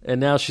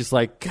 and now she's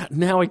like, God,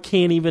 now I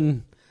can't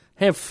even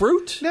have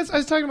fruit. I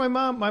was talking to my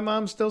mom. My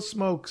mom still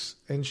smokes,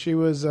 and she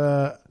was.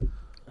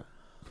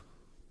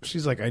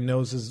 She's like, I know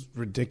this is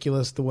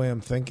ridiculous the way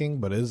I'm thinking,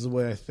 but it is the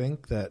way I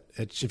think that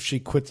if she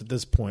quits at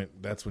this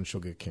point, that's when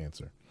she'll get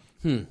cancer.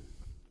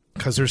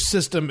 Because her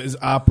system is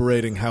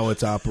operating how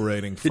it's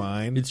operating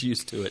fine. It's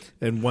used to it.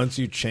 And once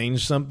you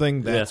change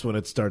something, that's when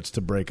it starts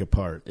to break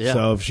apart. Yeah.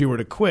 So if she were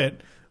to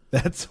quit,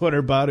 that's what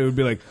her body would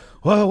be like,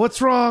 whoa,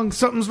 what's wrong?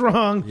 Something's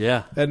wrong.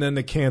 Yeah. And then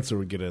the cancer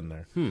would get in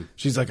there.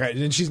 She's like,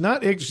 and she's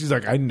not, she's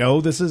like, I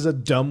know this is a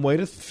dumb way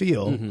to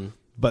feel,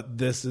 but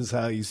this is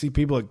how you see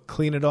people that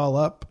clean it all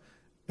up,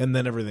 and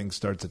then everything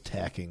starts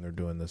attacking or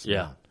doing this.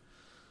 Yeah.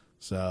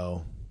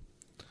 So,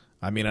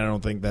 I mean, I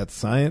don't think that's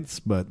science,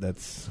 but that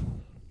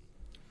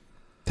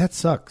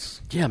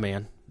sucks. Yeah,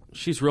 man.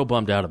 She's real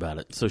bummed out about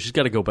it. So she's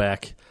got to go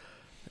back.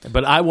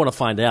 But I want to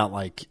find out,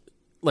 like,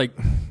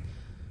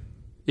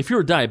 if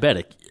you're a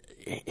diabetic,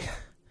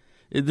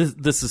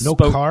 this is no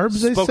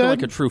carbs, they spoken said?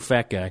 like a true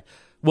fat guy.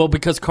 Well,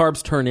 because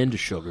carbs turn into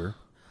sugar.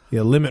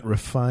 Yeah, limit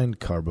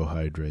refined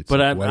carbohydrates.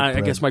 But like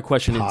I guess my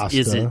question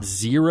is it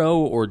 0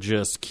 or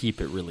just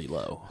keep it really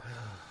low?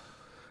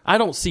 I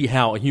don't see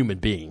how a human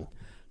being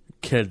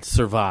can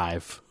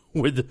survive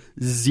with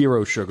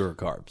 0 sugar or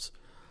carbs.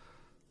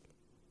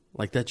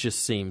 Like, that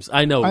just seems...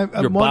 I know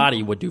your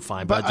body would do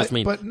fine, but I just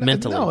mean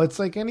mentally. No, it's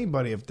like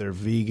anybody if they're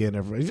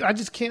vegan. I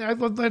just can't...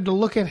 I'd like to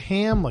look at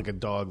ham like a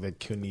dog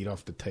that couldn't eat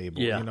off the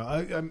table. Yeah. You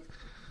know,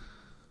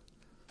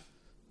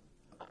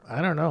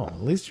 I don't know.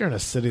 At least you're in a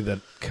city that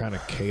kind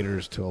of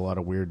caters to a lot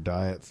of weird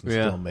diets and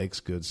still makes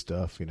good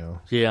stuff, you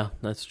know? Yeah,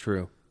 that's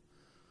true.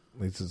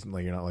 At least it's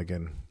like you're not like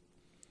in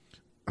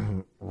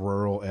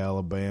rural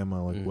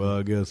Alabama. Like, well,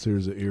 I guess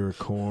here's an ear of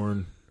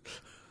corn.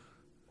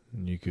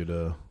 And you could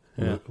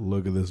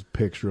look at this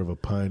picture of a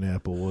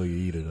pineapple while you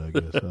eat it, I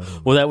guess. I don't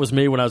know. Well, that was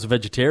me when I was a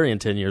vegetarian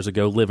 10 years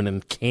ago living in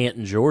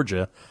Canton,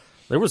 Georgia.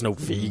 There was no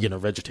vegan or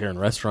vegetarian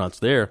restaurants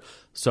there.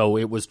 So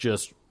it was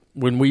just...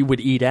 When we would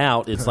eat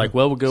out, it's like,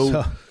 well, we'll go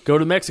to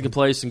the Mexican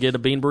place and get a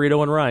bean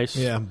burrito and rice.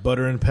 Yeah,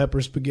 butter and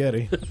pepper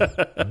spaghetti.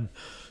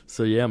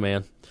 So, yeah,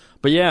 man.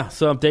 But, yeah,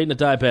 so I'm dating a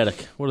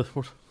diabetic.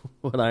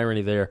 What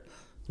irony there.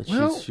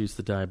 That she's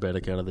the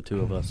diabetic out of the two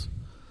of us.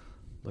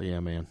 But, yeah,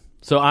 man.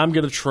 So I'm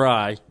going to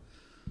try.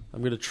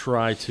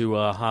 To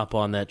hop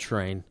on that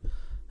train.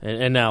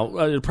 And now,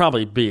 it'll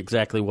probably be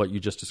exactly what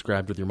you just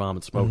described with your mom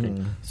and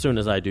smoking. As soon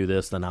as I do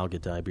this, then I'll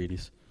get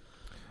diabetes.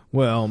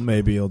 Well,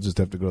 maybe you'll just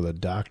have to go to the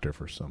doctor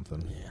for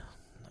something. Yeah,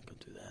 I'm not going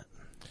to do that.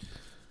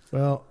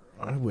 Well,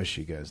 I wish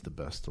you guys the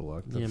best of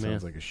luck. That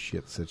sounds like a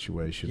shit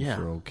situation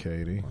for old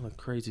Katie. A lot of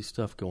crazy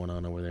stuff going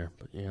on over there.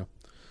 But, yeah.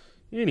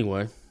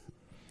 Anyway.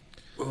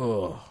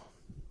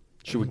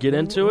 Should we get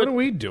into it? What are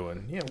we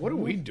doing? Yeah, what are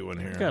we doing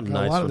here? Got a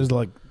nice one. There's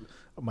like,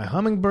 my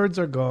hummingbirds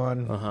are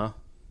gone. Uh-huh.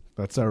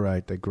 That's all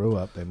right. They grew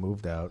up. They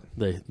moved out.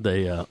 They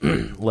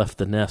left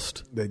the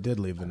nest. They did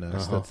leave the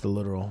nest. That's the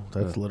literal.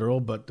 That's literal.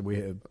 But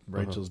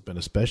Rachel's been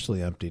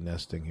especially empty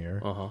nesting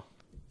here.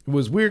 It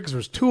was weird because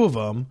there's 2 of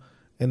them,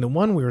 and the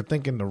one we were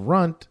thinking the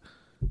runt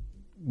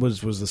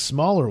was the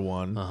smaller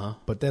one.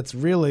 But that's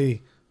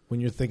really when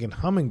you're thinking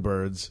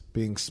hummingbirds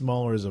being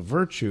smaller is a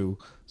virtue.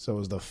 So it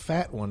was the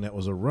fat one that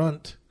was a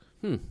runt.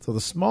 So the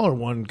smaller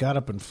one got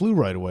up and flew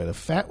right away. The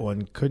fat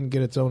one couldn't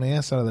get its own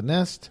ass out of the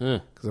nest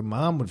because the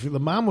mom would feed. The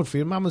mom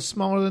was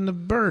smaller than the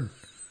bird,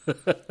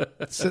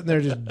 sitting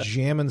there just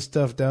jamming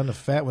stuff down the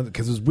fat one.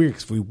 Because it was weird.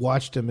 Because we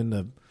watched him in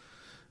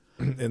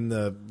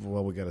the.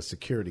 Well, we got a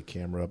security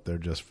camera up there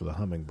just for the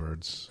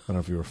hummingbirds. I don't know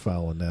if you were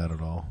following that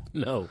at all.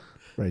 No,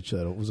 Rachel,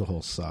 it was a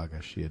whole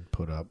saga she had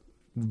put up.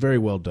 Very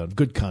well done.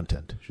 Good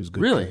content. She was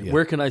good. Really? Yeah.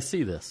 Where can I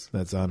see this?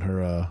 That's on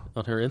her...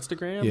 on her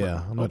Instagram?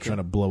 Yeah. I'm not trying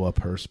to blow up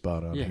her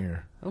spot on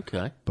here.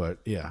 Okay. But,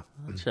 yeah.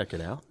 I'll check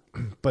it out.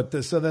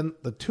 But so then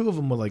the 2 of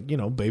them were like,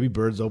 baby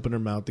birds open their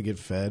mouth to get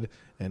fed,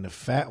 and the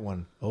fat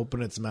one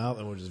opened its mouth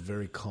and was just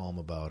very calm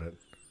about it.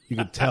 You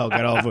could tell.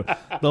 Got all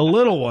the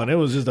little one, it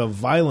was just a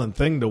violent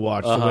thing to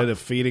watch. The way the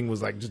feeding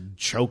was like just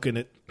choking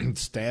it and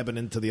stabbing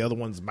into the other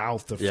one's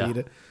mouth to feed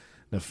it.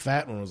 And the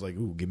fat one was like,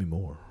 ooh, give me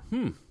more.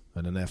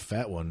 And then that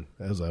fat one,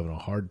 I was having a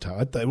hard time.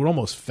 It would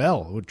almost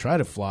fell. It would try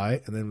to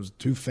fly, and then it was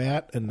too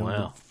fat, and then it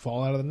would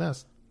fall out of the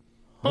nest.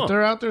 But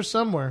they're out there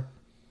somewhere.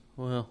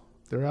 Well,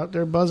 they're out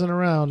there buzzing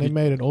around. They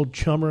made it. Old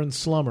Chummer and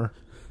Slummer.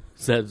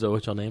 Is that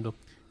what y'all named them?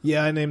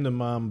 Yeah, I named the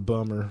mom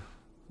Bummer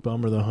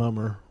the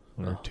Hummer.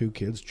 And our 2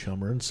 kids,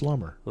 Chummer and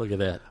Slummer. Look at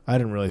that. I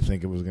didn't really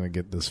think it was going to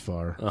get this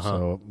far,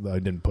 so I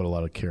didn't put a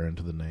lot of care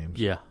into the names.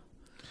 Yeah.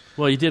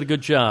 Well, you did a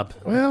good job.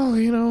 Well,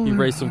 you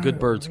raised some good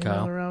birds,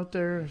 Kyle. They're out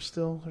there. They're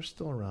still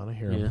around. I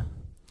hear them.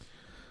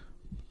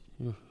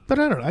 Yeah. But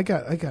I don't know. I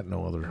got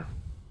no other.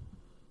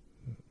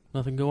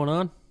 Nothing going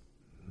on?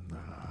 Nah.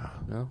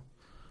 No?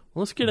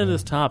 Well, let's get into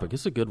this topic.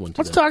 It's a good one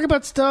today. Let's talk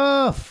about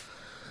stuff.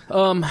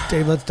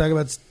 Dave, let's talk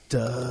about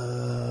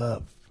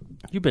stuff.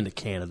 You've been to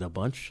Canada a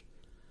bunch.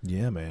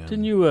 Yeah, man.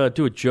 Didn't you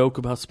do a joke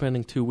about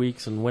spending 2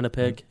 weeks in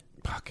Winnipeg?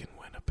 Fucking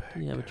Winnipeg.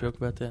 Didn't you have a joke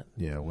about that?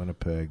 Yeah,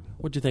 Winnipeg.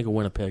 What'd you think of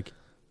Winnipeg?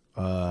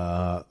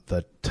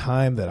 The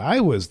time that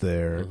I was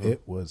there,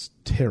 it was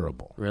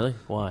terrible. Really?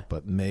 Why?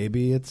 But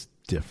maybe it's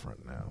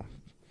different now.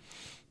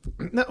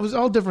 No, it was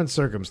all different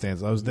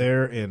circumstances. I was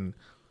there in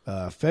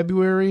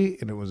February,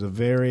 and it was a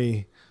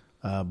very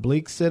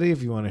bleak city.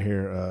 If you want to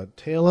hear a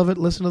tale of it,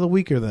 listen to the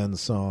Weaker Than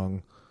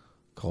song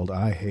called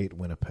I Hate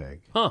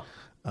Winnipeg. Huh.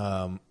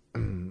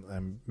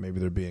 Maybe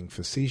they're being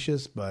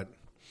facetious, but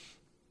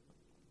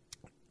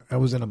I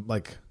was in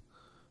a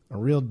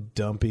real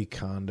dumpy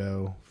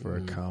condo for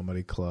a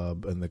comedy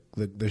club, and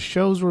the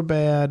shows were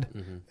bad,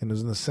 and it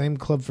was in the same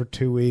club for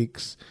 2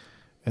 weeks.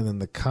 And then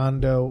the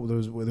condo, there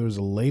was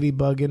a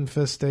ladybug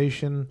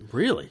infestation.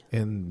 Really?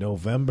 In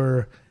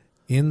November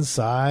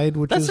inside,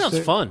 that sounds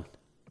fun.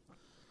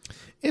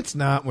 It's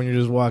not when you're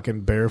just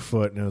walking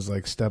barefoot and it was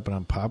like stepping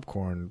on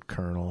popcorn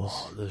kernels.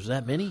 Oh, there's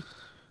that many?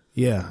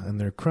 Yeah, and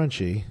they're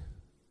crunchy.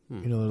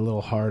 They're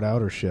little hard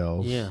outer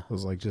shells. Yeah. It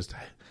was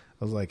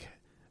like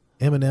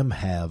M&M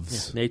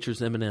halves. Yeah,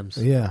 nature's M&Ms.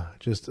 Yeah,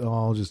 just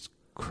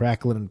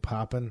crackling and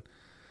popping.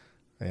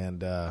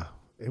 And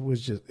it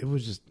was just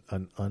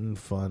an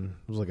unfun.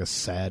 It was like a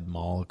sad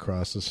mall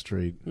across the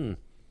street. There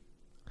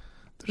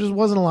just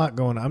wasn't a lot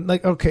going on. I'm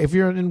like, okay, if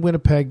you're in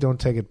Winnipeg, don't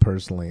take it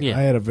personally. Yeah.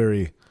 I had a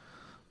very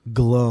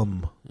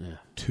glum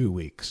 2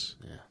 weeks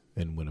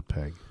in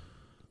Winnipeg.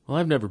 Well,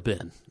 I've never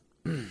been,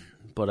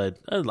 but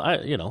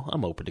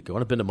I'm open to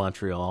going. I've been to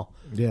Montreal.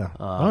 Yeah.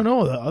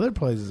 The other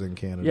places in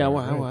Canada. Yeah,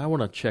 right? I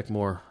want to check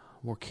more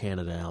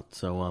Canada out.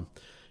 So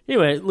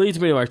anyway, it leads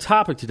me to our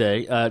topic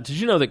today. Did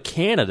you know that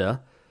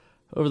Canada,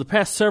 over the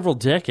past several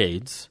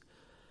decades,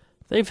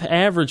 they've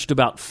averaged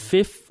about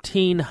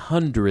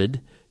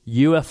 1,500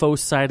 UFO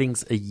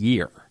sightings a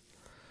year.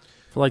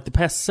 For like the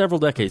past several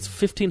decades,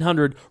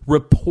 1,500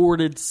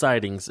 reported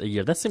sightings a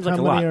year. That seems like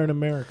a lot. How many are in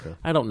America?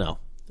 I don't know.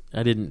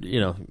 I didn't,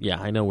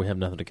 I know we have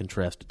nothing to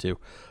contrast it to.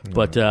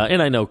 But,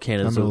 and I know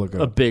Canada's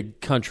a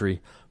big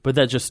country, but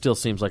that just still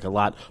seems like a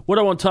lot. What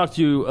I want to talk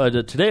to you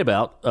today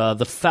about,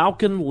 the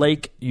Falcon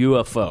Lake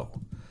UFO.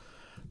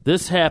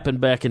 This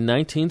happened back in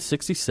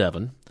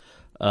 1967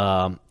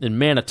 in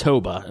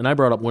Manitoba, and I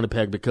brought up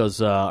Winnipeg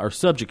because our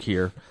subject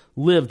here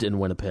lived in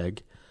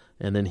Winnipeg,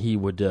 and then he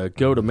would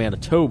go to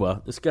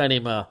Manitoba. This guy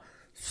named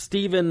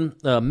Stephen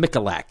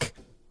Michalak.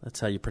 That's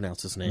how you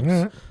pronounce his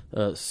name.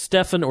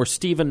 Stephen or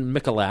Stephen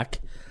Michalak.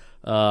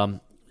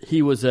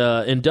 He was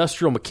an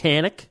industrial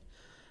mechanic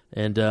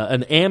and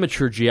an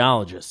amateur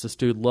geologist. This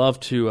dude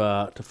loved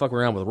to fuck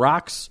around with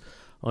rocks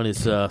on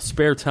his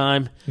spare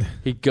time.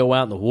 He'd go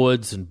out in the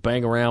woods and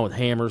bang around with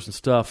hammers and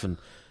stuff, and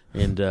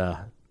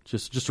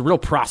just a real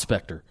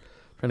prospector,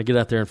 trying to get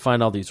out there and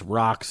find all these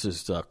rocks,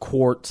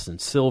 quartz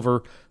and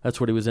silver. That's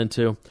what he was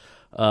into.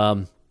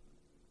 And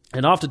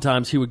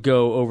oftentimes he would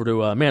go over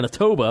to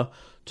Manitoba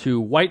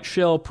to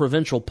Whiteshell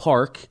Provincial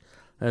Park.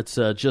 That's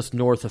just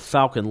north of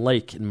Falcon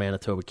Lake in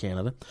Manitoba,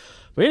 Canada.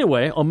 But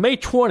anyway, on May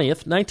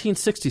 20th,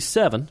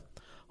 1967,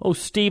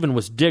 Stephen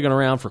was digging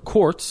around for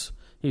quartz.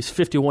 He was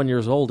 51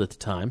 years old at the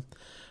time.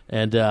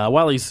 And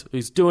while he's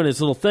doing his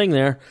little thing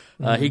there,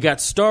 he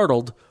got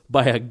startled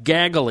by a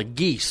gaggle of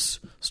geese.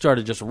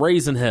 Started just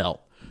raising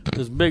hell.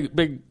 This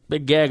big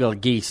gaggle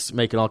of geese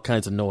making all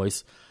kinds of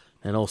noise.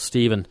 And old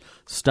Stephen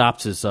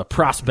stops his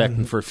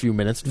prospecting for a few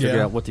minutes to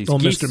figure out what these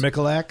geese... Mr.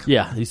 Michalak?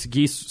 Yeah, these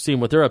geese, seeing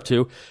what they're up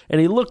to. And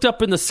he looked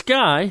up in the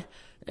sky,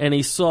 and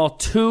he saw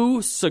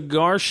two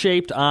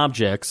cigar-shaped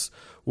objects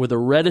with a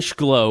reddish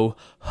glow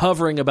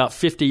hovering about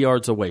 50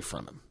 yards away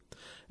from him.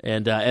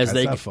 And That's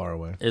not far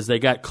away. As they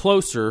got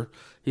closer,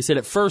 he said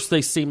at first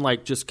they seemed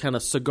like just kind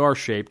of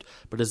cigar-shaped,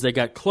 but as they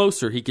got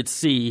closer, he could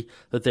see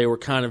that they were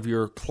kind of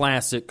your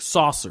classic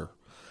saucer.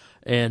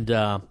 And...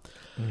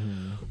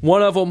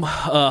 one of them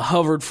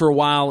hovered for a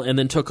while and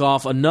then took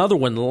off. Another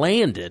one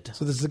landed.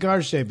 So the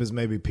cigar shape is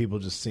maybe people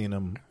just seeing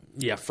them.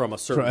 Yeah, from a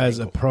certain as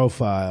angle. A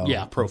profile.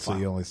 Yeah, profile. So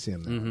you only see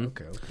them there. Mm-hmm.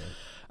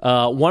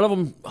 Okay. One of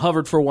them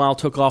hovered for a while,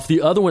 took off.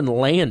 The other one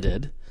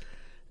landed,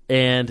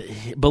 and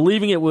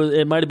believing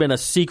it might have been a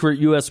secret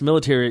U.S.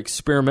 military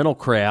experimental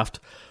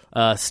craft,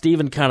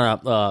 Stephen kind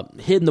of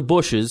hid in the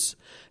bushes,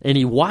 and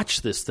he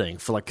watched this thing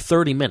for like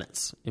 30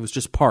 minutes. It was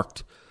just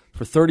parked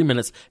for 30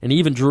 minutes, and he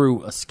even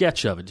drew a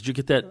sketch of it. Did you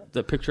get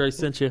that picture I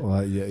sent you?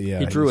 Well, yeah.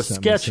 He drew a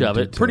sketch of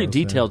it, pretty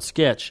detailed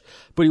sketch.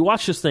 But he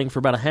watched this thing for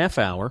about a half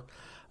hour.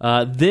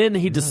 Then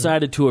he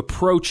decided to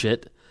approach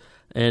it,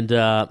 and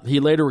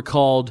he later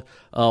recalled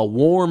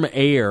warm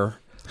air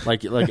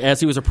Like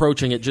as he was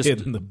approaching it, just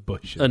in the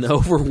bushes. An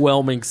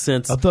overwhelming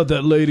sense. I thought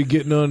that lady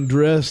getting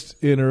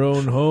undressed in her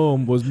own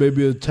home was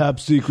maybe a top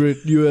secret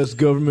U.S.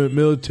 government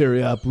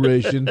military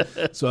operation.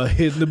 So I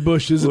hid in the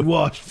bushes and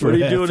watched for. What are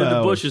you doing in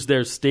the bushes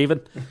there,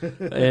 Stephen?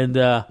 And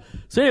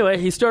so anyway,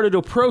 he started to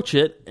approach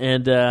it,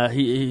 and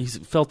he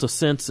felt a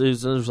sense.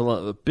 There's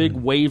a big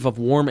wave of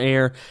warm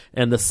air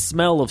and the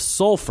smell of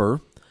sulfur.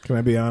 Can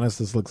I be honest?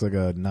 This looks like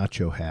a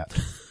nacho hat.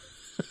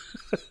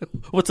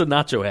 What's a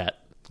nacho hat?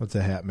 It's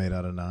a hat made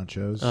out of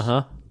nachos.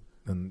 Uh-huh.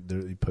 And there,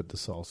 you put the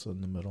salsa in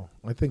the middle.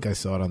 I think I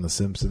saw it on The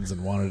Simpsons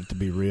and wanted it to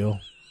be real.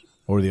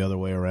 Or the other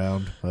way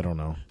around. I don't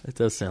know. It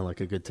does sound like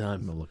a good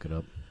time. I'm going to look it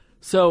up.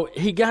 So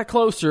he got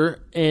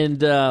closer,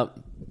 and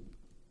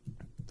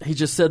he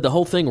just said the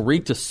whole thing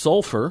reeked of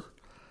sulfur.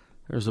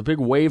 There's a big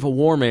wave of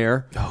warm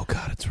air. Oh,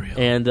 God, it's real.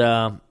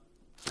 And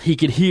he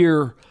could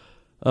hear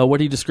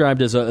what he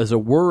described as a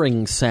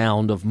whirring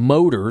sound of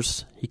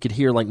motors. He could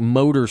hear like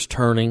motors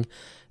turning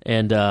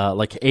and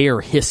like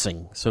air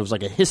hissing. So it was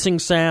like a hissing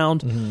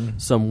sound,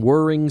 some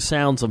whirring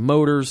sounds of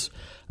motors.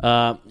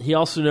 He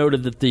also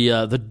noted that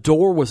the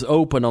door was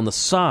open on the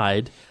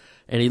side,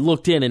 and he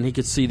looked in and he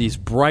could see these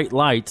bright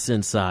lights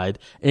inside,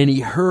 and he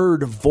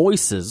heard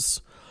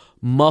voices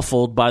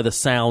muffled by the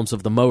sounds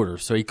of the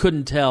motors. So he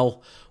couldn't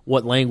tell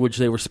what language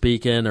they were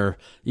speaking, or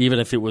even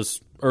if it was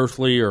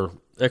earthly or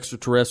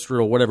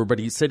extraterrestrial or whatever, but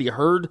he said he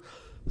heard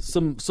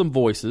some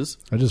voices.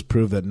 I just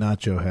proved that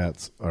nacho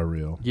hats are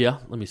real. Yeah,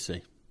 let me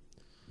see.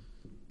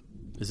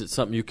 Is it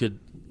something you could,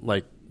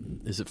 like,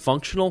 is it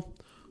functional?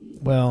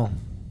 Well,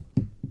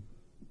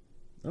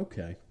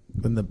 okay.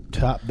 In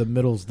the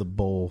middle's the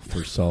bowl for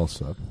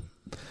salsa.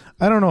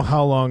 I don't know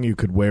how long you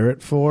could wear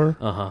it for.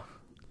 Uh-huh.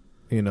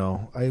 You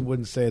know, I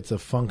wouldn't say it's a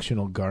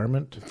functional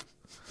garment.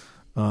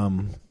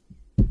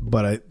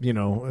 But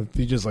if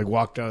you just like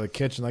walked out of the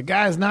kitchen like,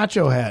 guys,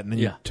 nacho hat, and then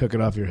you took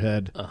it off your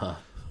head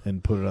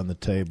and put it on the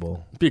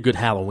table. It'd be a good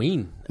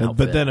Halloween outfit.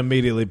 But then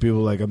immediately people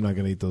were like, I'm not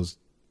going to eat those.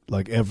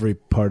 Like every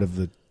part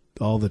of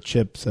all the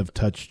chips have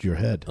touched your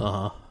head.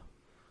 Uh-huh.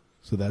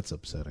 So that's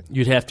upsetting.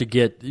 You'd have to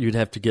get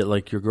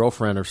like your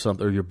girlfriend or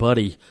something, or your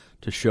buddy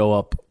to show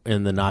up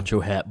in the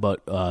nacho hat,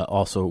 but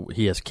also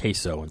he has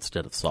queso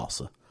instead of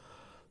salsa.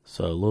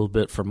 So a little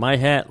bit from my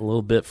hat, a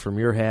little bit from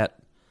your hat.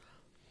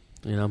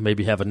 You know,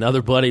 maybe have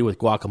another buddy with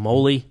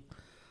guacamole.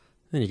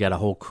 Then you got a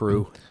whole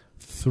crew.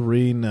 It's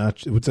going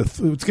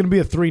to be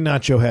a 3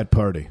 nacho hat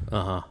party.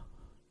 Uh-huh.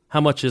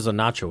 How much is a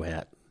nacho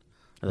hat?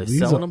 Are they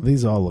selling them?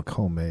 These all look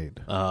homemade.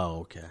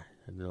 Oh, okay.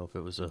 I didn't know if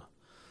it was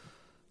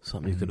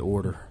something you could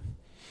order.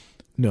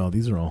 No,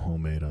 these are all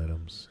homemade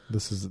items.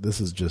 This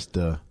is just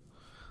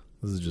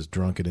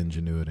drunken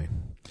ingenuity.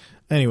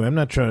 Anyway, I'm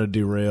not trying to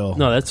derail.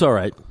 No, that's all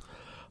right.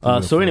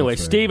 So anyway,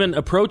 Stephen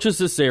approaches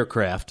this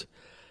aircraft,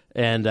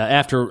 and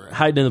after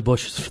hiding in the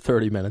bushes for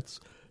 30 minutes,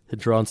 had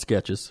drawn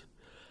sketches,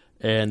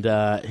 and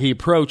he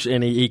approached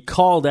and he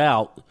called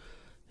out.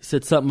 He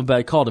said something about,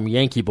 he called him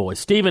Yankee Boy.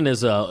 Stephen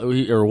he's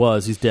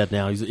dead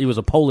now. He was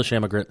a Polish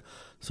immigrant.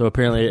 So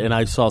apparently, and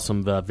I saw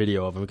some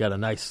video of him. He got a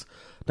nice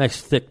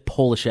thick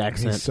Polish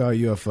accent. He saw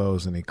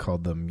UFOs and he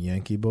called them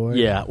Yankee Boy?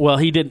 Yeah. Well,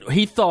 he didn't.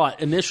 He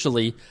thought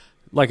initially,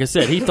 like I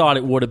said, he thought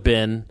it would have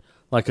been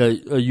like a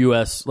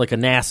U.S., like a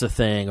NASA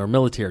thing or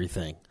military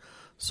thing.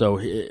 So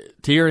to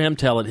hear him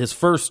tell it, his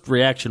first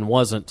reaction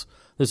wasn't,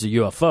 this is a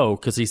UFO,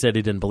 because he said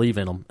he didn't believe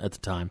in them at the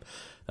time.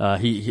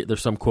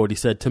 There's some quote, he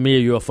said, to me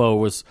a UFO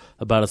was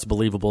about as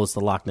believable as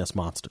the Loch Ness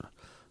Monster.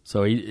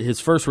 So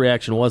his first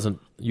reaction wasn't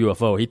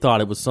UFO. He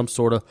thought it was some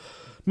sort of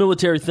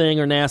military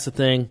thing or NASA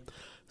thing.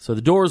 So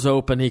the door's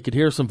open. He could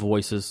hear some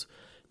voices.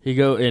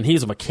 And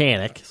he's a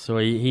mechanic, so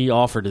he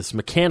offered his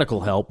mechanical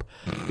help.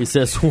 He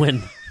says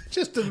when...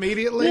 Just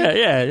immediately?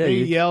 Yeah.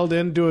 He yelled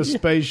into a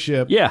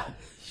spaceship. Yeah.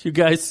 You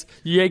guys,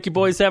 you Yankee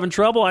boys having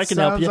trouble? I can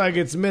help you. Sounds like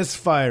it's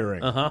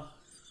misfiring. Uh-huh.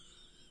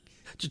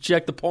 Did you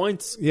check the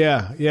points?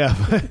 Yeah.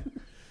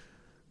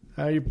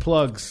 How are your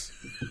plugs?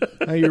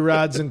 How are your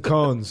rods and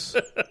cones?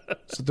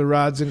 Is it the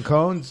rods and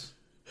cones?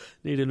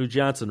 Need a new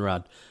Johnson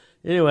rod.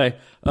 Anyway,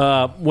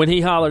 when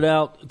he hollered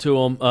out to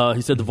him,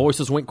 he said the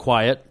voices went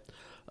quiet.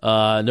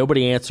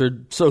 Nobody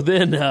answered. So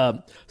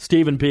then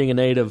Stephen, being a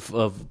native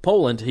of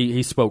Poland,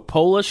 he spoke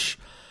Polish,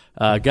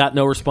 got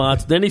no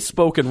response. Then he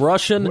spoke in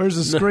Russian. Where's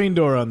the screen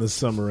door on this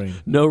submarine?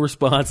 No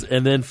response.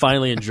 And then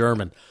finally in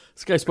German.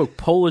 This guy spoke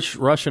Polish,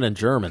 Russian, and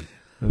German.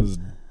 It was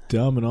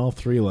dumb in all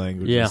 3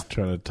 languages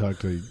trying to talk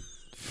to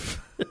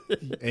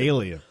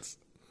aliens.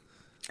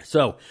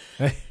 So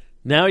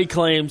now he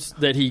claims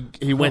that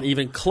he went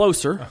even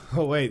closer.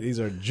 Oh, wait, these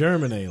are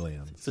German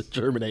aliens. It's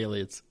German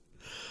aliens.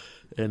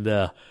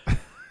 And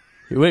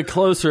he went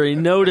closer. He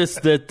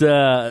noticed that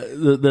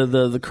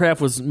the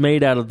craft was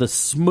made out of the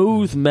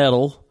smooth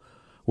metal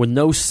with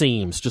no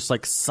seams, just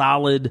like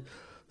solid,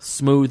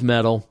 smooth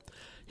metal.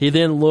 He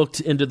then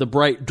looked into the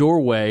bright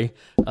doorway.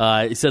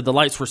 He said the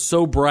lights were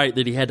so bright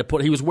that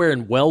he was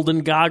wearing Weldon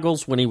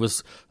goggles when he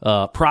was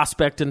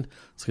prospecting.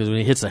 Because when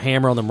he hits a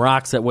hammer on them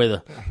rocks, that way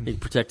he can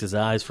protect his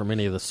eyes from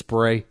any of the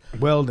spray.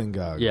 Weldon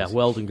goggles. Yeah,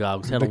 Weldon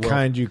goggles. The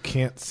kind you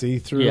can't see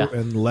through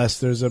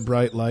unless there's a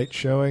bright light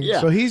showing.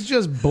 Yeah. So he's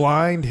just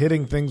blind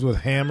hitting things with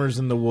hammers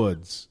in the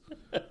woods.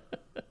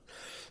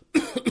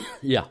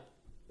 Yeah.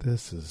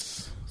 This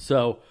is...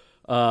 So,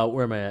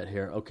 where am I at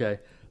here? Okay.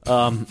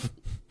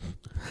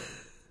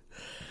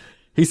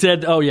 He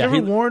said, "Oh yeah." You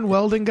ever worn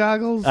welding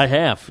goggles? I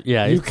have.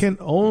 Yeah, you can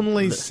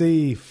only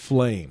see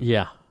flame.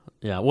 Yeah,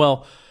 yeah.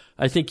 Well,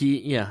 I think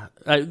the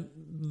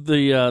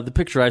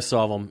picture I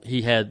saw of him,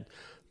 he had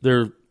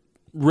their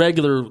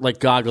regular like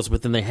goggles,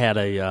 but then they had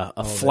a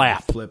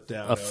flap, flipped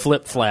out,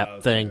 flip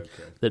flap thing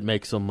that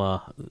makes them.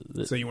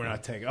 So you were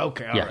not taking.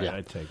 Okay, all right,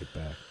 I take it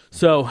back.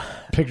 So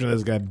picture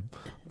this guy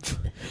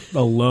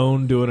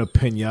alone doing a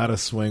piñata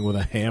swing with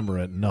a hammer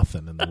at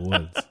nothing in the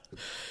woods.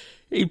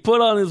 He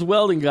put on his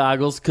welding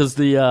goggles because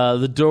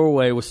the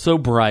doorway was so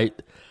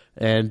bright,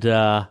 and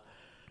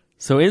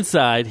so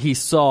inside he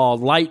saw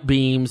light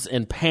beams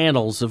and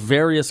panels of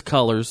various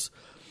colors,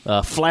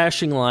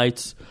 flashing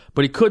lights,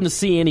 but he couldn't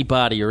see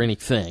anybody or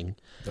anything.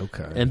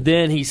 Okay. And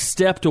then he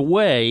stepped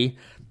away,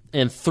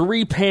 and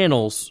 3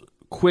 panels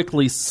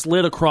quickly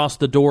slid across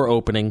the door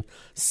opening,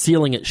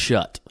 sealing it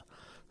shut.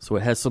 So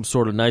it has some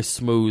sort of nice,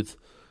 smooth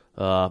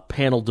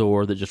panel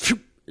door that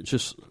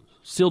just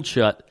sealed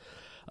shut.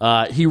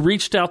 He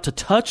reached out to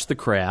touch the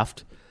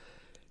craft.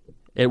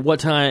 At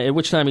which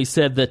time he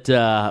said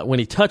that when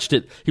he touched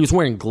it, he was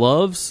wearing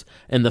gloves,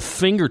 and the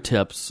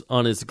fingertips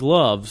on his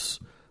gloves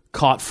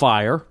caught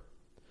fire.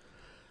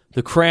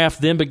 The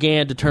craft then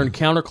began to turn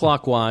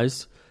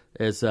counterclockwise,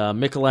 as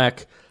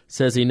Michalak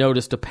says he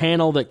noticed a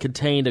panel that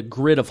contained a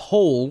grid of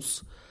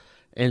holes,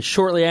 and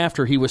shortly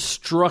after he was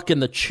struck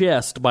in the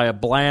chest by a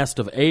blast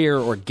of air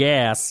or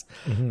gas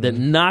that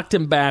knocked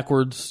him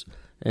backwards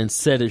and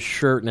set his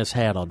shirt and his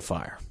hat on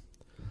fire.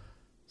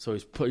 So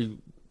he's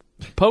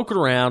poking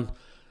around.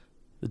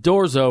 The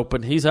door's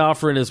open. He's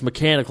offering his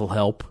mechanical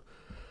help.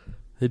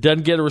 He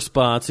doesn't get a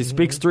response. He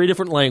speaks 3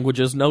 different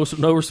languages. No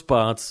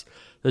response.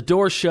 The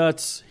door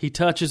shuts. He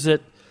touches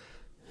it.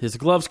 His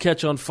gloves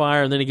catch on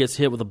fire, and then he gets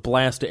hit with a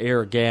blast of air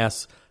or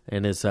gas,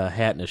 and his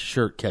hat and his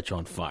shirt catch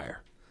on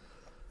fire.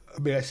 I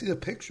mean, I see the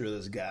picture of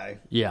this guy.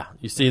 Yeah,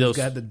 you see those.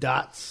 He's got the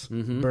dots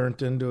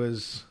burnt into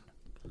his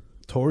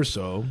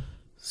torso.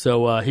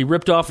 So he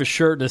ripped off his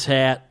shirt and his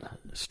hat,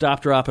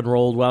 stopped, drop, and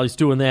rolled. While he's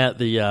doing that,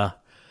 the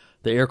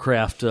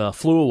aircraft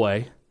flew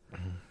away.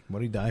 What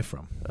did he die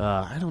from?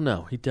 I don't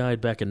know. He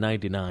died back in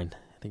 99.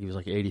 I think he was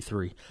like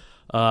 83.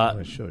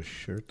 I show his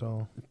shirt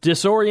all.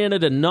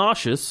 Disoriented and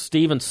nauseous,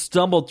 Stephen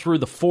stumbled through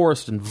the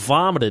forest and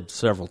vomited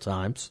several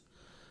times.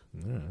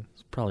 Yeah.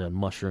 It's probably on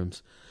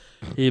mushrooms.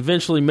 He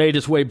eventually made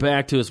his way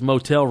back to his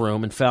motel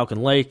room in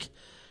Falcon Lake,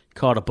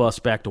 caught a bus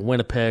back to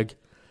Winnipeg.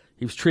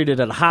 He was treated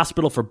at a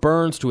hospital for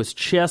burns to his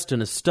chest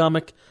and his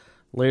stomach,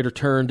 later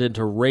turned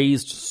into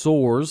raised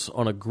sores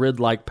on a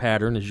grid-like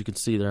pattern, as you can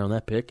see there on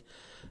that pic.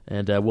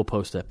 And we'll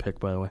post that pic,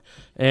 by the way.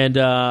 And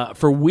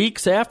for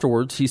weeks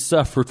afterwards, he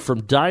suffered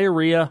from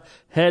diarrhea,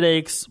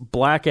 headaches,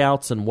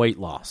 blackouts, and weight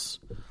loss.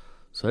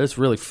 So this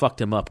really fucked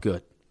him up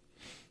good.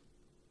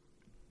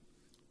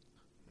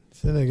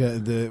 So they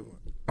got the...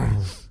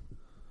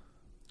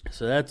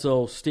 So that's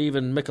old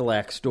Stephen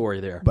Michalak's story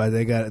there. But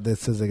that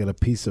says they got a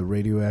piece of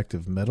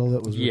radioactive metal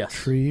that was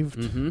retrieved.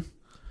 Mm-hmm.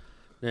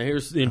 Now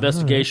here's the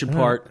investigation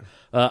part.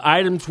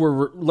 Items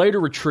were later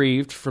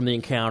retrieved from the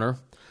encounter,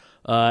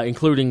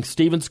 including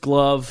Stephen's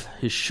glove,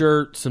 his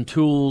shirt, some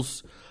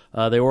tools.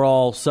 They were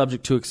all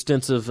subject to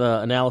extensive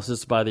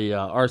analysis by the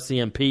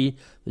RCMP,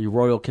 the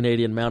Royal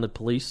Canadian Mounted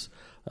Police,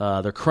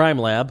 their crime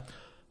lab.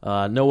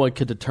 No one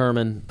could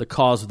determine the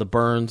cause of the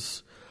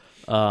burns.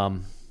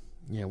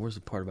 Yeah, where's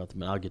the part about the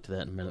middle? I'll get to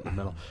that in a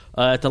minute.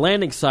 At the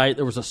landing site,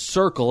 there was a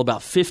circle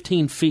about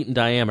 15 feet in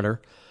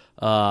diameter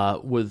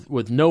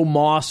with no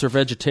moss or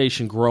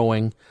vegetation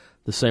growing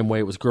the same way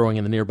it was growing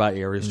in the nearby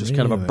areas. Just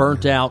kind of a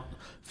burnt-out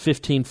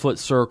 15-foot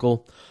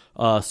circle.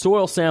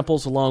 Soil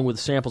samples along with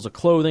samples of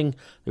clothing.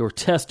 They were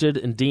tested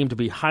and deemed to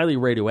be highly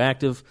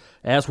radioactive,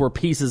 as were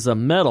pieces of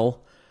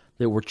metal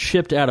that were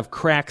chipped out of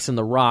cracks in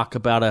the rock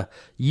about a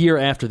year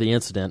after the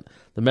incident.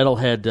 The metal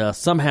had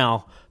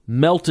somehow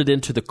melted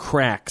into the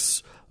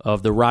cracks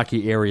of the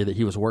rocky area that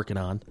he was working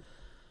on.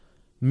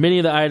 Many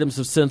of the items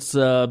have since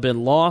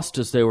been lost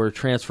as they were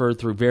transferred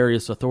through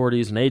various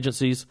authorities and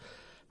agencies.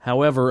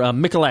 However,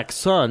 Michalak's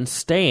son,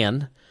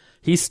 Stan,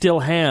 he still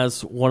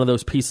has one of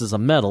those pieces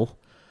of metal,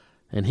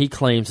 and he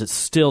claims it's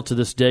still to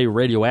this day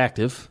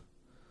radioactive.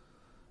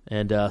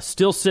 And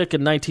still sick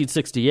in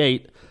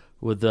 1968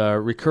 with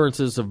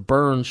recurrences of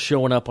burns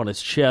showing up on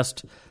his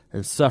chest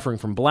and suffering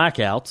from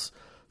blackouts,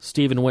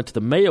 Stephen went to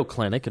the Mayo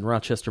Clinic in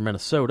Rochester,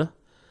 Minnesota,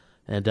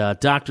 and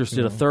doctors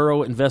did a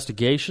thorough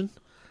investigation.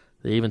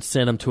 They even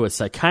sent him to a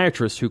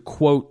psychiatrist who,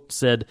 quote,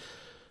 said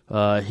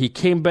he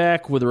came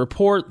back with a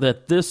report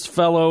that this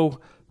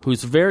fellow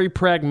who's very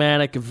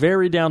pragmatic,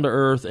 very down to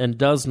earth, and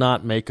does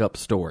not make up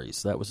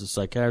stories. That was the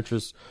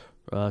psychiatrist's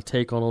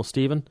take on old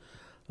Stephen.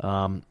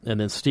 And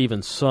then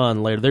Stephen's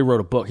son later, they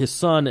wrote a book. His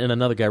son and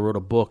another guy wrote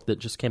a book that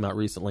just came out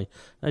recently.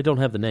 I don't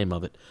have the name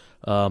of it.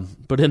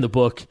 But in the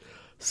book,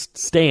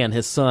 Stan,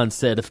 his son,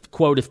 said,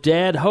 if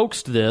Dad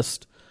hoaxed this,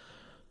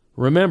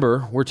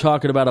 remember, we're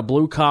talking about a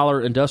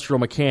blue-collar industrial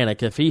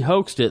mechanic. If he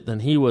hoaxed it,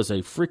 then he was a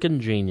freaking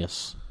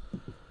genius.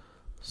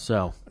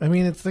 So, I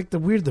mean, it's like the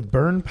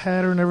burn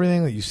pattern and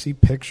everything that you see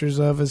pictures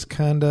of is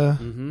kind of...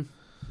 Mm-hmm.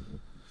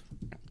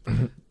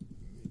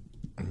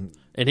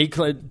 And he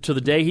claimed, to the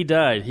day he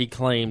died, he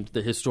claimed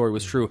that his story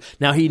was true.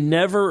 Now, he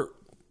never...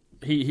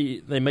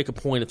 They make a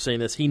point of saying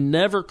this. He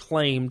never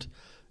claimed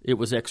it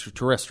was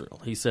extraterrestrial.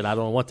 He said, I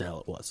don't know what the hell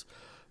it was.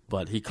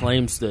 But he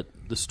claims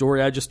that the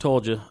story I just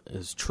told you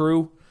is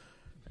true.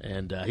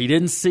 And he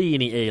didn't see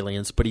any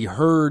aliens, but he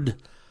heard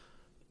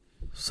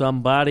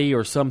somebody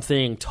or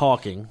something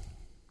talking.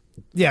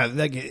 Yeah,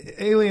 like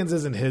aliens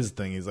isn't his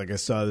thing. He's like, I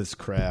saw this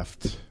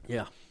craft.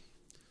 Yeah.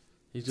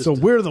 So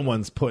we're the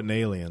ones putting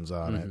aliens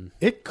on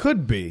it. It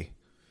could be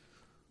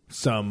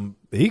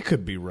he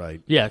could be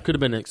right. Yeah, it could have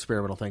been an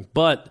experimental thing.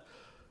 But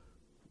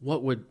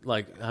what would,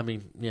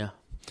 yeah.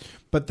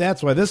 But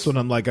that's why this one,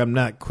 I'm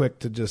not quick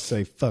to just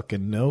say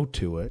fucking no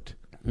to it.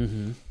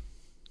 Mm-hmm.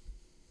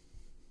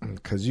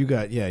 Because you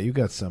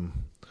got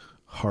some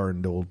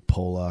hardened old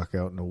Pollock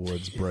out in the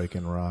woods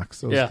breaking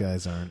rocks. Those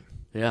guys aren't.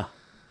 Yeah.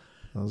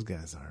 Those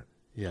guys aren't.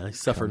 Yeah, they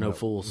suffer no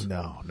fools.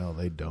 No,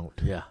 they don't.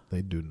 Yeah.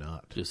 They do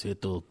not. Just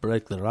hit to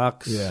break the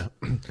rocks. Yeah.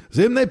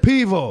 Zimne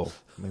pivo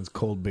means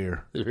cold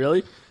beer.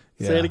 Really?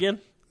 Yeah. Say it again?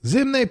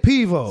 Zimne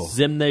pivo.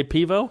 Zimne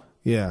pivo?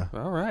 Yeah.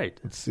 All right.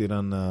 Let's see it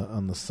on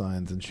the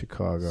signs in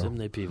Chicago.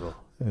 Zimne pivo.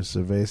 There's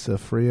Cerveza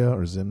Fria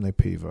or Zimne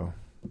pivo.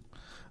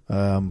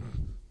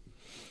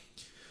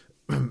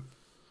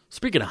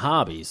 Speaking of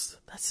hobbies,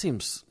 that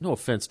seems, no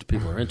offense to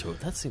people who are into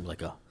it, that seems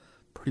like a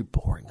pretty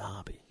boring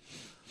hobby.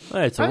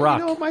 Hey, it's a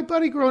rock. My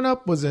buddy growing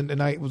up was in,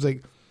 and I was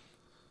like,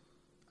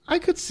 I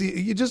could see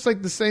you just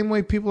like the same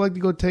way people like to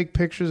go take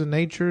pictures of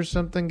nature or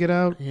something. Get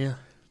out, yeah.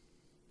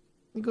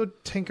 You go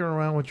tinkering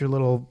around with your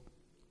little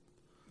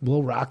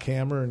rock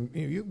hammer, and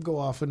you can go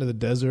off into the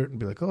desert and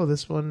be like, oh,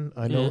 this one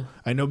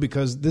I know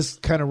because this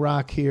kind of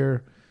rock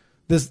here,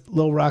 this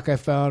little rock I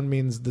found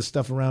means the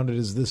stuff around it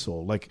is this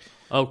old. Like,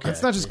 okay,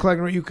 it's not just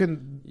collecting. You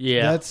can,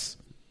 that's.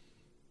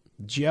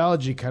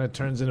 Geology kind of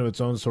turns into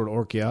its own sort of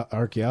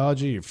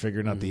archaeology. You're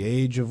figuring out the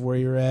age of where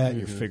you're at.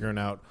 You're figuring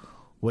out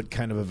what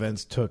kind of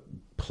events took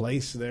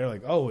place there.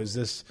 Like, oh, is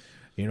this,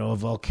 a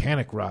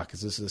volcanic rock?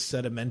 Is this a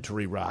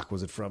sedimentary rock?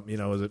 Was it from,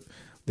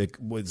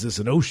 was this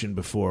an ocean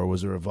before?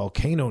 Was there a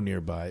volcano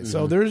nearby?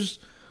 So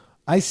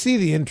I see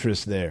the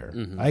interest there.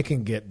 I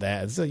can get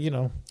that. So,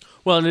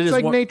 well, and it's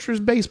like nature's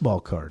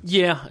baseball cards.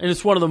 Yeah, and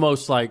it's one of the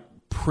most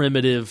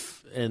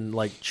primitive and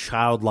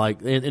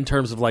childlike in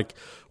terms of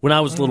when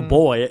I was a little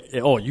boy.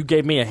 You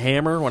gave me a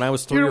hammer when I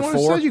was 3 or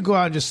 4. You go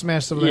out and just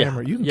smash some of the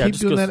hammer. You can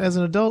keep doing that as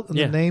an adult in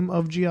the name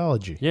of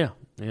geology. Yeah.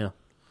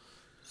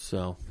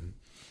 So,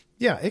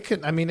 yeah, it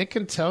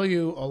can tell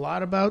you a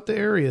lot about the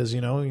areas.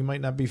 You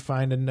might not be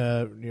finding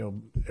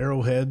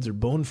arrowheads or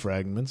bone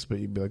fragments, but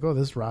you'd be like, oh,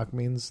 this rock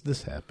means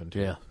this happened.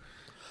 Yeah,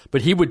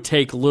 but he would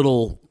take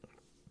little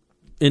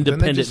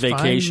independent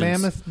vacations. Find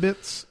mammoth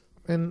bits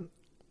in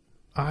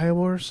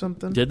Iowa or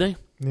something. Did they?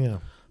 Yeah.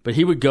 But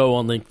he would go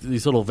on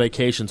these little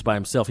vacations by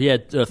himself. He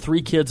had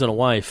 3 kids and a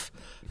wife,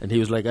 and he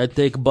was like, I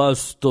take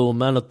bus to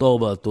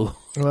Manitoba.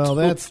 Well,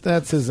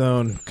 that's his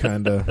own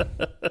kind of.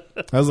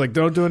 I was like,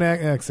 don't do an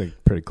accent.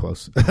 Pretty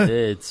close.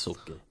 It's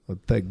okay. I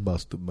take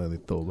bus to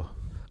Manitoba.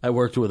 I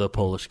worked with a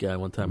Polish guy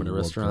one time in a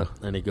restaurant,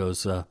 and he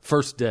goes,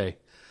 first day,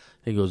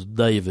 he goes,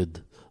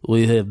 David,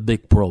 we have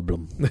big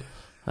problem.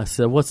 I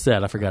said, what's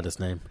that? I forgot his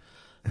name.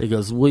 He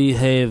goes, we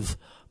have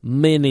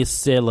many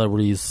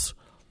celeries,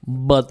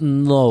 but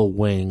no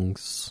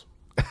wings.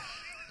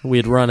 We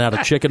had run out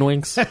of chicken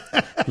wings.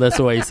 That's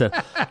the way he said.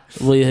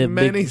 We have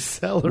many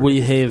celeries. We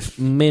have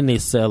many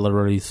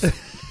celeries,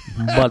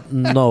 but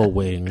no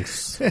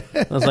wings.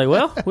 I was like,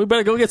 well, we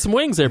better go get some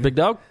wings there, big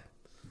dog.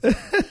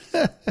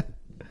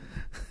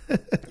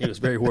 He was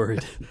very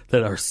worried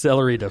that our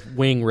celery to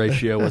wing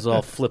ratio was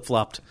all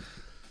flip-flopped.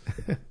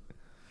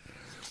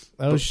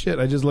 Oh, shit.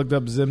 I just looked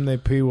up Zimne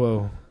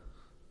Pivo.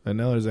 I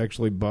know there's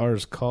actually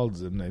bars called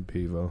Zimne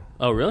Pivo.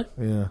 Oh, really?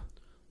 Yeah.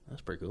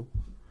 That's pretty cool.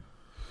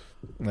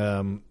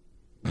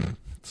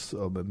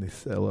 So many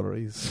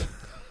celeries.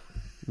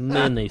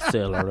 Many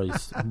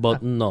celeries,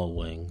 but no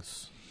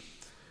wings.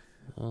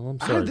 Oh, I'm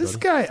sorry, this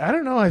buddy. guy, I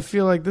don't know. I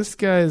feel like this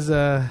guy's...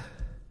 this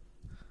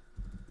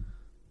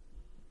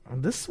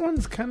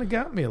one's kind of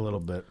got me a little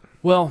bit.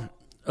 Well,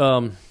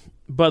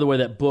 by the way,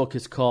 that book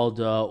is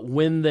called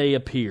When They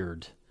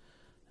Appeared.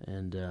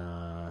 And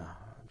I'm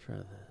trying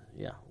to...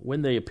 Yeah,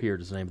 When They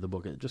Appeared is the name of the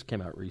book. It just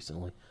came out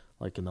recently,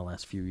 like in the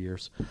last few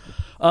years.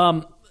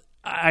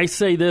 I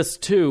say this,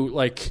 too,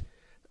 like,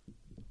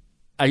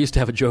 I used to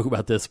have a joke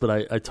about this, but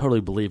I totally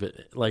believe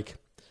it. Like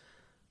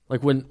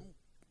when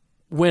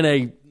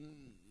a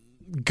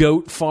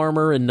goat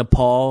farmer in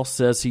Nepal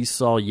says he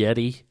saw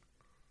Yeti.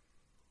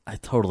 I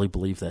totally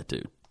believe that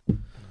dude.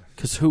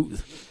 Because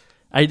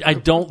I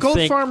don't Goat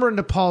think... farmer in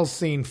Nepal's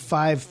seen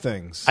 5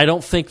 things. I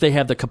don't think they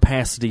have the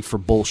capacity for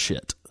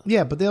bullshit.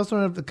 Yeah, but they also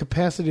don't have the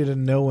capacity to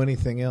know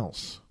anything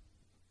else.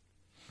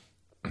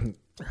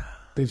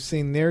 They've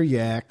seen their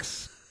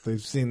yaks.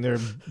 They've seen their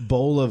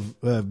bowl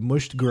of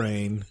mushed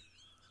grain.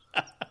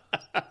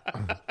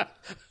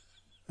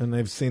 And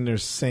they've seen their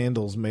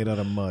sandals made out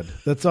of mud.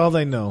 That's all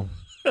they know.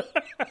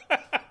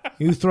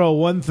 You throw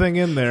one thing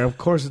in there, of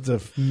course it's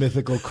a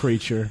mythical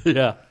creature.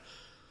 Yeah.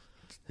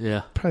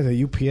 Yeah.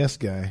 Probably the UPS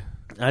guy.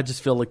 I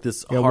just feel like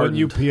this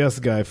one UPS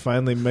guy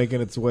finally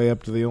making its way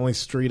up to the only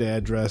street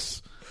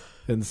address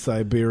in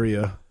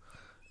Siberia.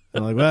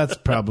 And like, well, that's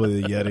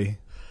probably the Yeti.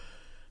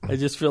 I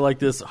just feel like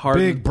this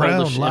hardened Big, brown,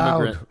 Polish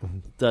loud.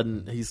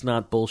 immigrant he's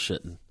not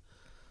bullshitting.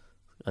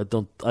 I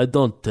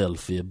don't tell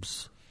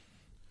fibs.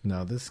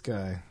 No, this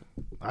guy,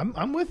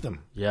 I'm with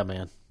him. Yeah,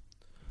 man.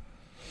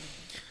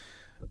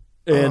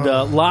 And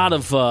a lot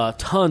of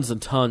tons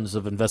and tons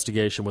of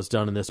investigation was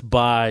done in this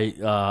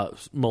by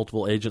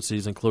multiple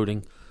agencies,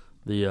 including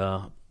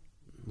the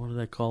what do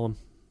they call them?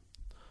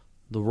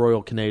 The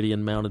Royal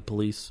Canadian Mounted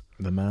Police.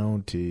 The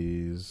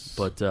Mounties.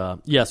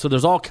 But yeah, so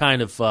there's all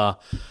kind of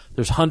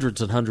there's hundreds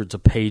and hundreds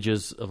of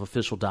pages of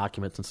official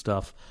documents and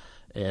stuff,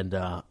 and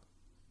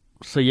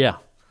so yeah.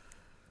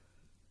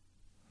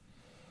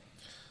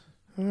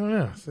 I don't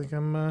know. I think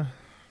I'm.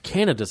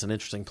 Canada's an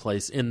interesting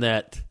place in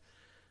that,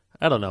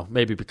 I don't know,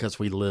 maybe because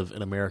we live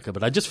in America,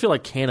 but I just feel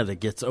like Canada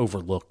gets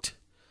overlooked.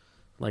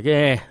 Like,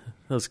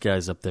 those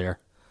guys up there,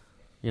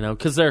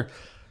 because they're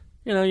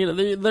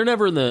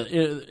never in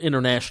the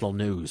international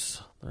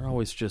news. They're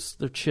always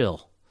they're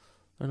chill.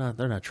 They're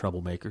not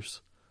troublemakers.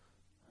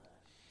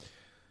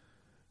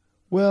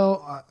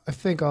 Well, I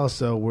think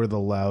also we're the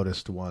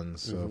loudest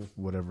ones, so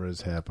whatever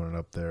is happening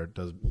up there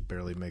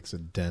barely makes a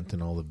dent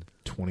in all the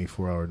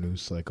 24-hour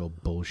news cycle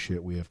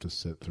bullshit we have to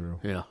sit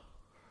through. Yeah.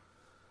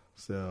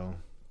 So,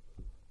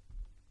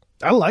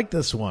 I like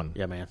this one.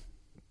 Yeah, man.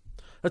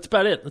 That's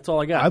about it. That's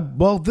all I got.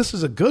 Well, this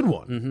is a good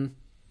one. Mm-hmm.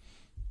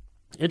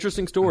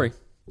 Interesting story.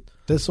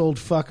 This old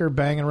fucker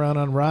banging around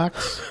on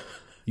rocks.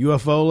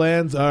 UFO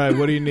lands. All right,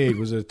 what do you need?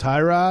 Was it a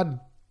tie rod?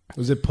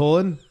 Was it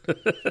pulling?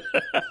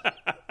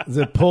 Is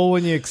it pull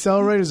when you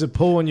accelerate or is it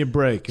pull when you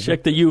brake?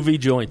 Check the UV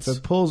joints. If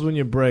it pulls when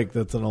you brake,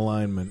 that's an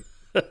alignment.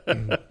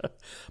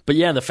 But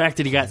yeah, the fact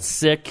that he got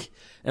sick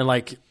and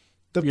like...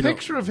 The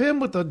picture of him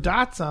with the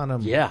dots on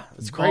him. Yeah,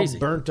 it's crazy. All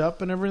burnt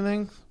up and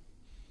everything.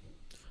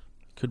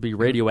 Could be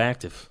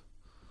radioactive.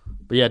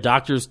 But yeah,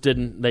 doctors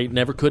they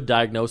never could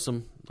diagnose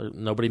him.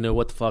 Nobody knew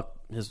what the fuck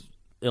his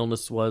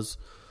illness was.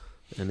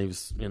 And he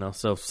was,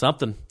 so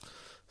something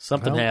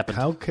happened.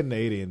 How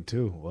Canadian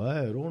too? Well,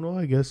 I don't know.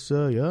 I guess,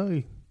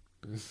 yeah.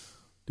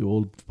 The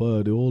old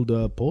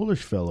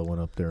Polish fellow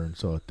went up there and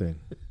saw a thing.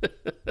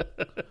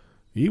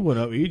 He went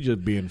up. He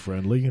just being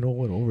friendly,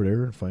 went over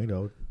there and find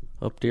out.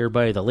 Up there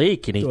by the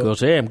lake, and he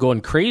goes, "Hey, I'm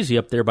going crazy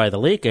up there by the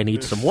lake. I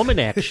need some woman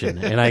action."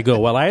 And I go,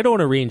 "Well, I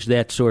don't arrange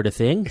that sort of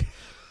thing."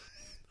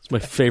 It's my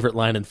favorite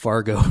line in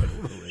Fargo.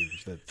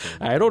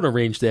 I don't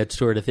arrange that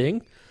sort of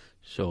thing.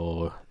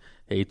 So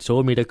they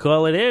told me to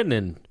call it in,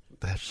 and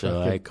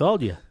so I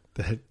called you.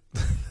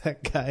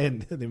 That guy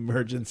in the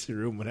emergency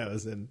room when I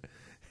was in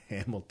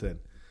Hamilton,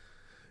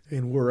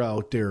 and we're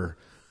out there,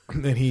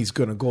 and he's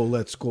gonna go.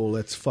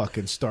 Let's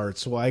fucking start.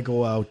 So I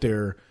go out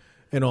there.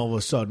 And all of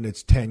a sudden,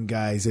 it's 10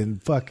 guys,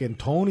 and fucking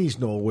Tony's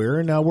nowhere.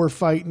 And now we're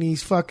fighting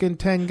these fucking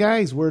 10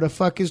 guys. Where the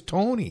fuck is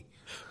Tony?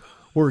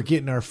 We're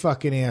getting our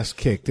fucking ass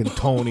kicked, and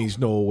Tony's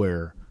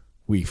nowhere.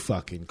 We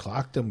fucking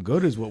clocked him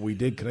good is what we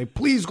did. Can I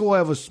please go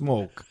have a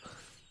smoke?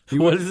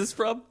 What is this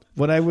from?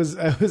 When I was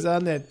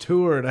on that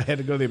tour, and I had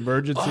to go to the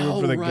emergency room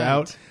for the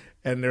gout,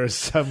 and there was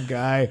some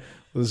guy,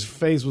 his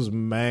face was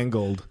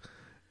mangled,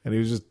 and he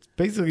was just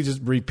basically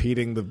just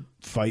repeating the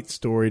fight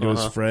story to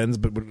his friends,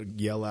 but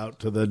would yell out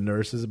to the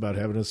nurses about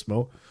having a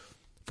smoke.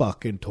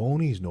 Fucking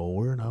Tony's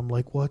nowhere. And I'm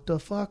like, what the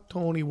fuck,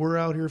 Tony? We're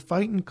out here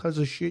fighting because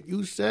of shit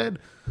you said.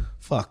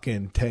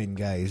 Fucking 10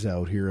 guys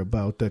out here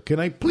about that. Can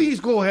I please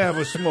go have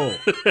a smoke?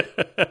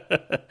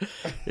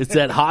 It's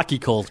that hockey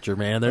culture,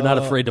 man. They're not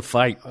afraid to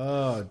fight.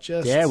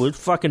 Yeah, we'll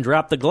fucking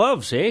drop the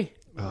gloves, eh?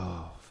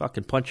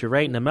 Fucking punch you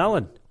right in the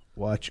melon.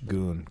 Watch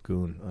Goon.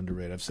 Goon,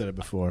 underrated. I've said it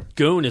before.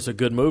 Goon is a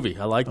good movie.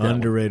 I like that.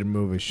 Underrated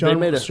movie.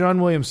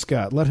 Sean William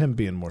Scott. Let him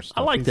be in more stuff.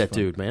 I like that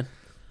dude, man.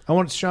 I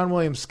want Sean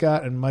William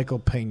Scott and Michael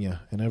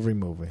Pena in every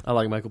movie. I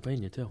like Michael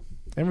Pena, too.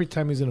 Every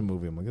time he's in a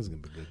movie, I'm like, this is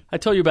going to be good. I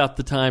tell you about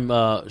the time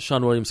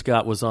Sean William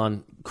Scott was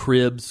on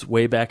Cribs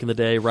way back in the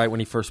day, right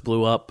when he first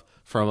blew up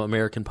from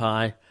American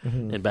Pie,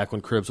 and back when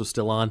Cribs was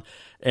still on.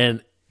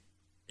 And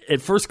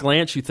at first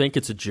glance, you think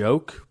it's a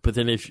joke, but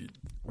then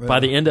by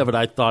the end of it,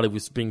 I thought he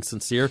was being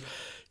sincere.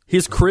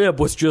 His crib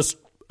was just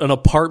an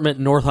apartment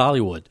in North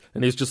Hollywood.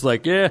 And he's just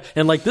like, yeah.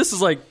 And like, this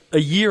is like a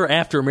year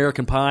after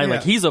American Pie.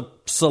 Like, he's a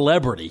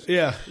celebrity.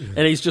 Yeah.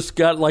 And he's just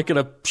got like in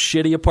a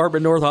shitty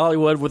apartment in North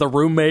Hollywood with a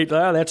roommate.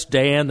 That's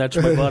Dan. That's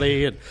my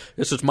buddy. And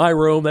this is my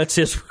room. That's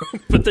his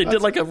room. But they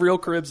did like a real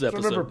Cribs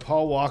episode. I remember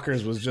Paul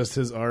Walker's was just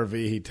his RV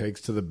he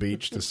takes to the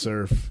beach to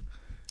surf.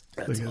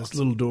 Like, awesome. This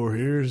little door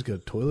here has got a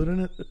toilet in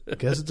it. I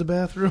guess it's a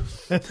bathroom.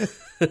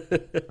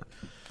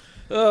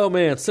 Oh,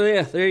 man. So,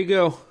 yeah, there you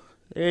go.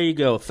 There you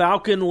go.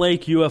 Falcon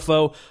Lake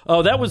UFO.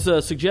 Oh, that was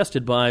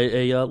suggested by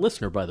a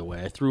listener, by the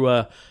way. I threw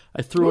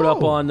it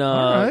up on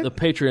the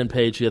Patreon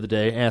page the other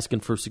day asking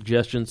for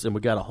suggestions, and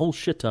we got a whole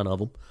shit ton of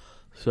them.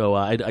 So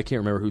I can't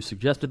remember who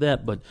suggested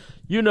that, but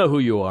you know who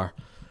you are.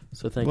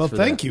 So thanks for that.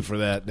 Well, thank you for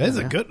that. That's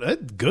a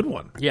good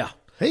one. Yeah.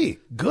 Hey,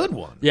 good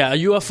one. Yeah, a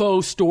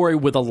UFO story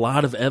with a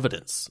lot of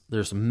evidence.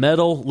 There's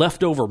metal,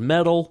 leftover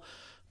metal.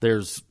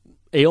 There's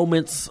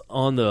ailments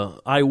on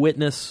the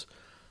eyewitness.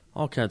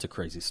 All kinds of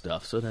crazy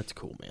stuff. So that's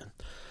cool, man.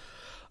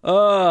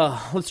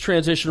 Let's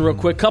transition real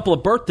quick. Couple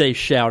of birthday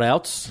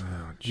shout-outs.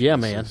 Oh, yeah,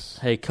 man.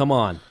 Hey, come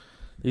on.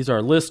 These are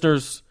our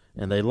listeners,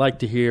 and they like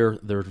to hear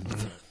their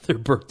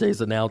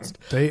birthdays announced.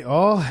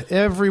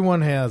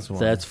 Everyone has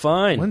one. That's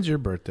fine. When's your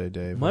birthday,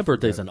 Dave? My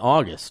birthday's in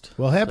August.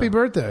 Well, happy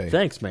birthday.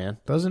 Thanks, man.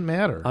 Doesn't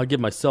matter. I'll give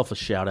myself a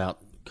shout-out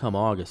come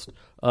August.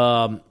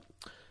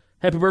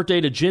 Happy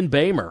birthday to Jen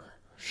Bamer.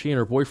 She and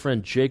her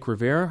boyfriend, Jake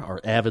Rivera,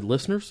 are avid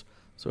listeners.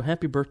 So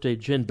happy birthday,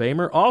 Jen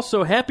Bamer.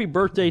 Also, happy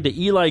birthday to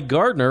Eli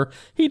Gardner.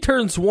 He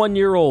turns 1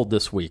 year old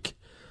this week.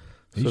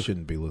 He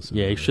shouldn't be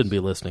listening. Yeah, he shouldn't be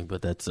listening,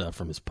 but that's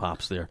from his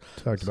pops there.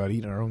 Talked about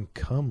eating our own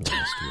cum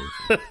last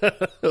week.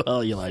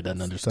 Well, Eli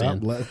doesn't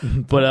understand.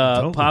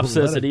 But Pop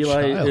says that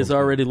Eli is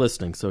already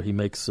listening, so he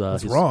makes...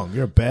 That's wrong.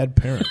 You're a bad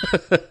parent.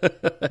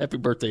 Happy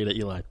birthday to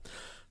Eli.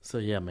 So,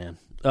 yeah, man.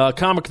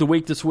 Comic of the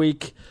Week this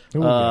week,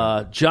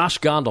 Josh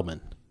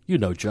Gondelman. You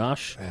know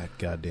Josh. That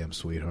goddamn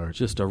sweetheart.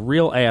 Just a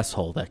real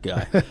asshole, that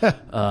guy.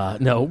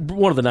 No,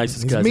 one of the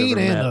nicest guys He's mean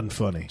I've ever and met.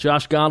 unfunny.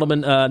 Josh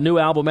Gondelman, new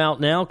album out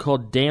now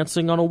called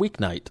Dancing on a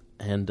Weeknight.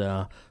 And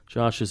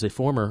Josh is a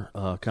former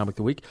Comic of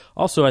the Week.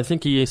 Also, I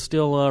think he is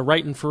still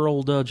writing for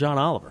old John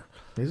Oliver.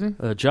 Is he?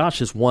 Josh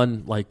has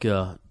won, like,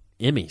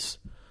 Emmys.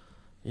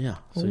 Yeah.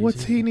 So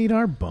what's he need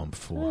our bump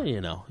for? Well, you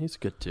know, he's a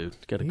good dude.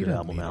 He's got a good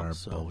album out. Our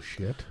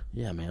bullshit.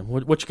 Yeah, man.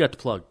 What you got to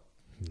plug?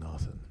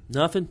 Nothing.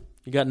 Nothing?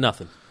 You got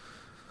nothing?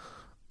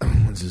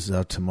 When's this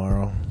out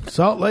tomorrow?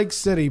 Salt Lake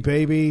City,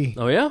 baby.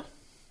 Oh, yeah?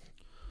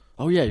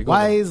 Oh, yeah. You're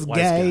going to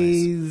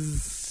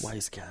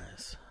Wise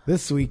Guys.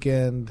 This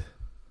weekend,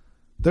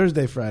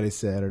 Thursday, Friday,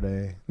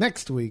 Saturday.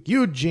 Next week,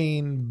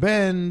 Eugene,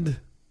 Bend,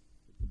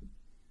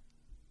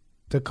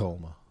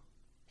 Tacoma.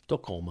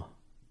 Well,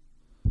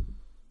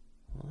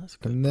 that's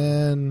good. And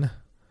then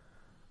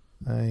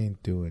I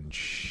ain't doing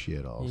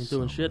shit all You ain't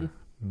summer. doing shitting?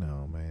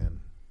 No, man.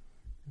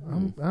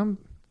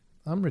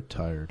 I'm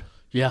retired.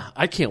 Yeah,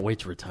 I can't wait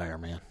to retire,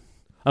 man.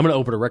 I'm going to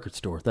open a record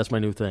store. That's my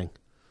new thing.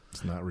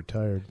 It's not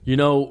retired. You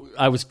know,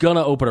 I was going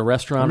to open a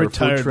restaurant I'm or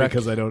food retired truck.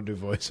 because I don't do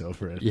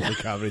voiceover at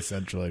Comedy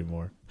Central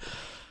anymore.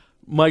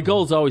 My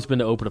goal has always been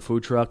to open a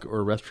food truck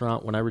or a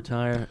restaurant when I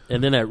retire.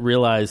 And then I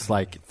realized,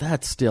 like,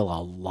 that's still a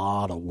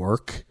lot of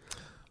work.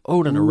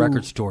 Owning a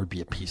record store would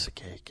be a piece of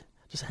cake.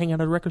 Just hang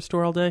out at a record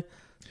store all day,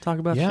 talk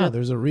about shit. Yeah,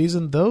 there's a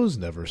reason those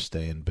never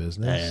stay in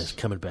business. It's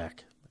coming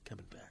back.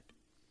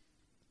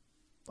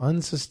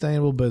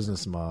 Unsustainable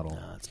business model.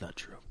 No, that's not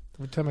true.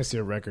 Every time I see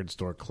a record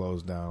store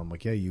close down, I'm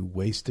like, yeah, you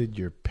wasted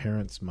your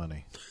parents'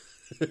 money.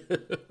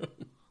 The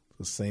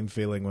same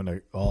feeling when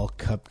an all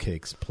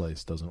cupcakes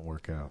place doesn't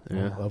work out.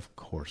 Yeah. Well, of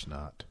course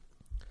not.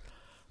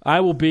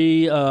 I will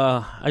be,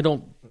 I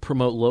don't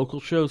promote local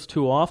shows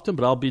too often,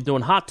 but I'll be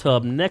doing Hot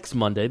Tub next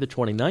Monday, the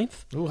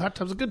 29th. Ooh, Hot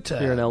Tub's a good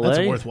time. Here in L.A. That's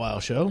a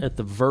worthwhile show. At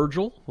the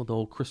Virgil with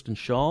old Kristen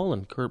Shaw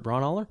and Kurt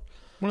Braunholler.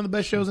 One of the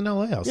best shows in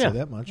L.A., I'll say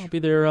that much. I'll be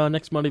there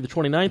next Monday, the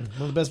 29th.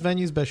 One of the best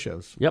venues, best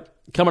shows. Yep.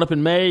 Coming up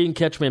in May, you can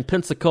catch me in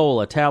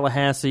Pensacola,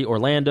 Tallahassee,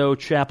 Orlando,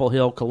 Chapel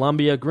Hill,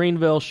 Columbia,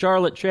 Greenville,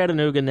 Charlotte,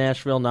 Chattanooga,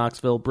 Nashville,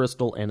 Knoxville,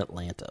 Bristol, and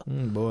Atlanta.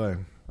 Boy.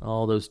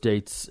 All those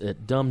dates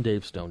at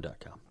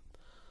dumbdavestone.com.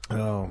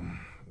 Oh,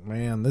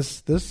 man.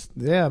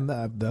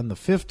 I've done the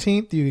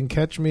 15th. You can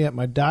catch me at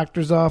my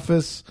doctor's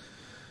office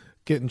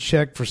getting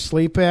checked for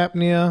sleep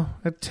apnea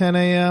at 10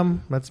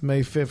 a.m. That's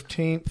May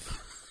 15th.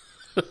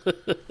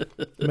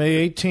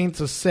 May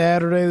 18th is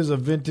Saturday. There's a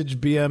vintage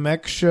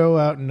BMX show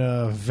out in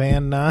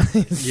Van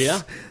Nuys.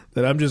 Yeah.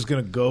 That I'm just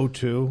going to go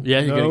to. Yeah,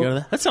 you're going to go to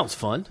that? That sounds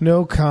fun.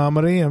 No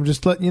comedy. I'm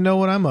just letting you know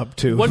what I'm up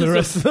to for the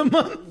rest of the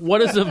month.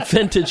 What is a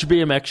vintage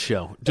BMX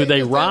show? Do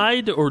they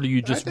ride or do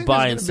you just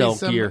buy and sell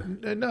gear?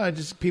 No,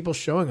 just people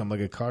showing them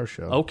like a car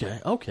show.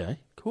 Okay,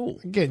 cool.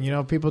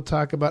 Again, people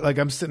talk about, like,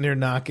 I'm sitting here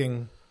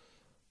knocking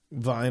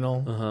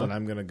vinyl, but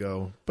I'm gonna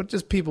go. But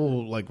just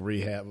people like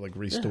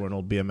restore an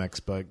old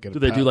BMX bike. Do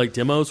they do like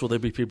demos? Will there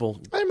be people?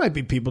 There might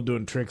be people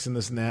doing tricks in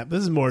this and that.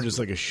 This is more just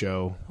like a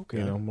show.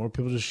 Okay, more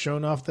people just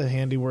showing off the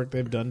handiwork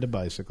they've done to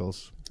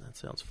bicycles. That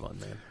sounds fun,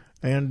 man.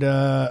 And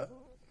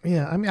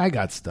I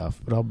got stuff,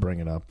 but I'll bring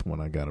it up when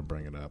I gotta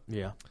bring it up.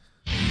 Yeah.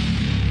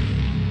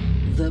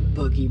 The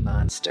Boogie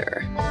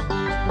Monster.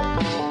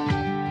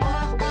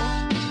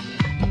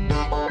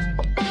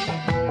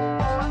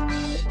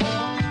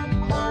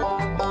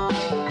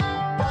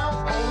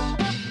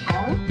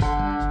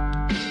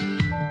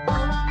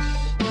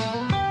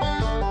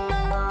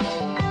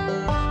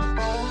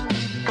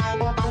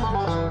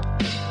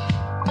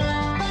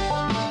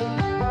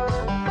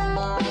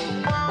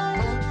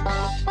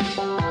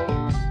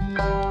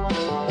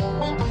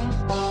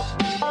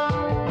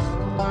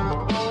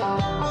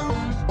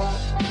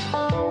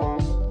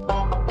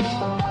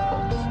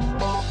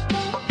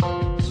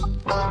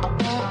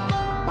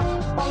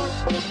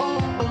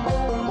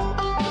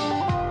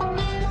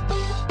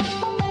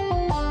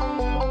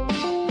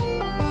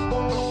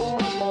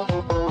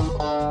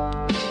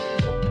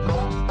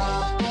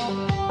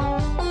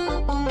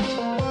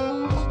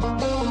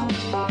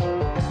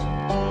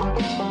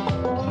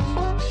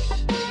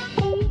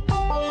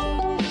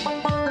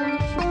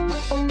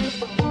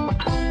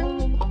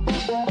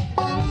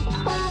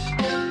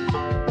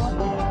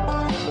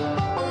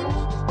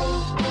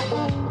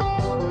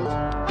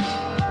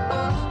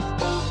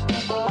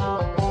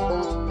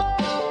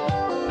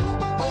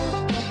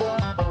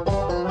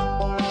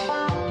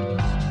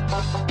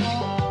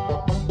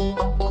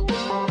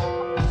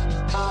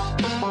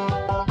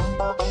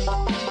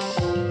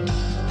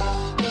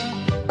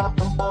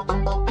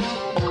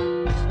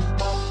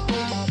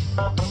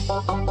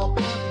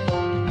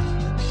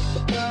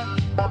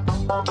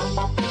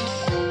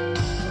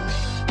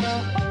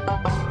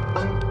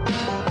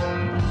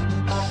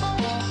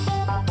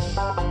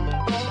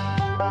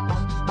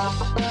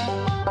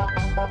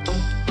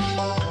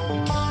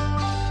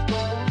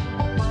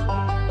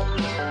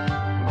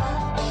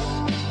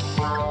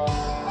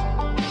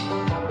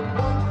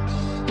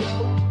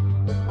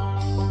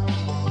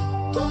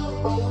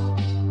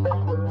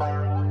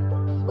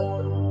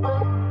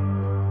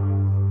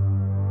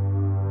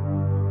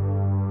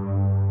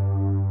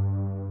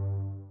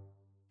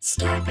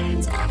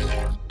 Starburns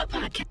Audio,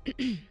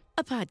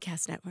 a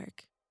podcast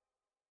network.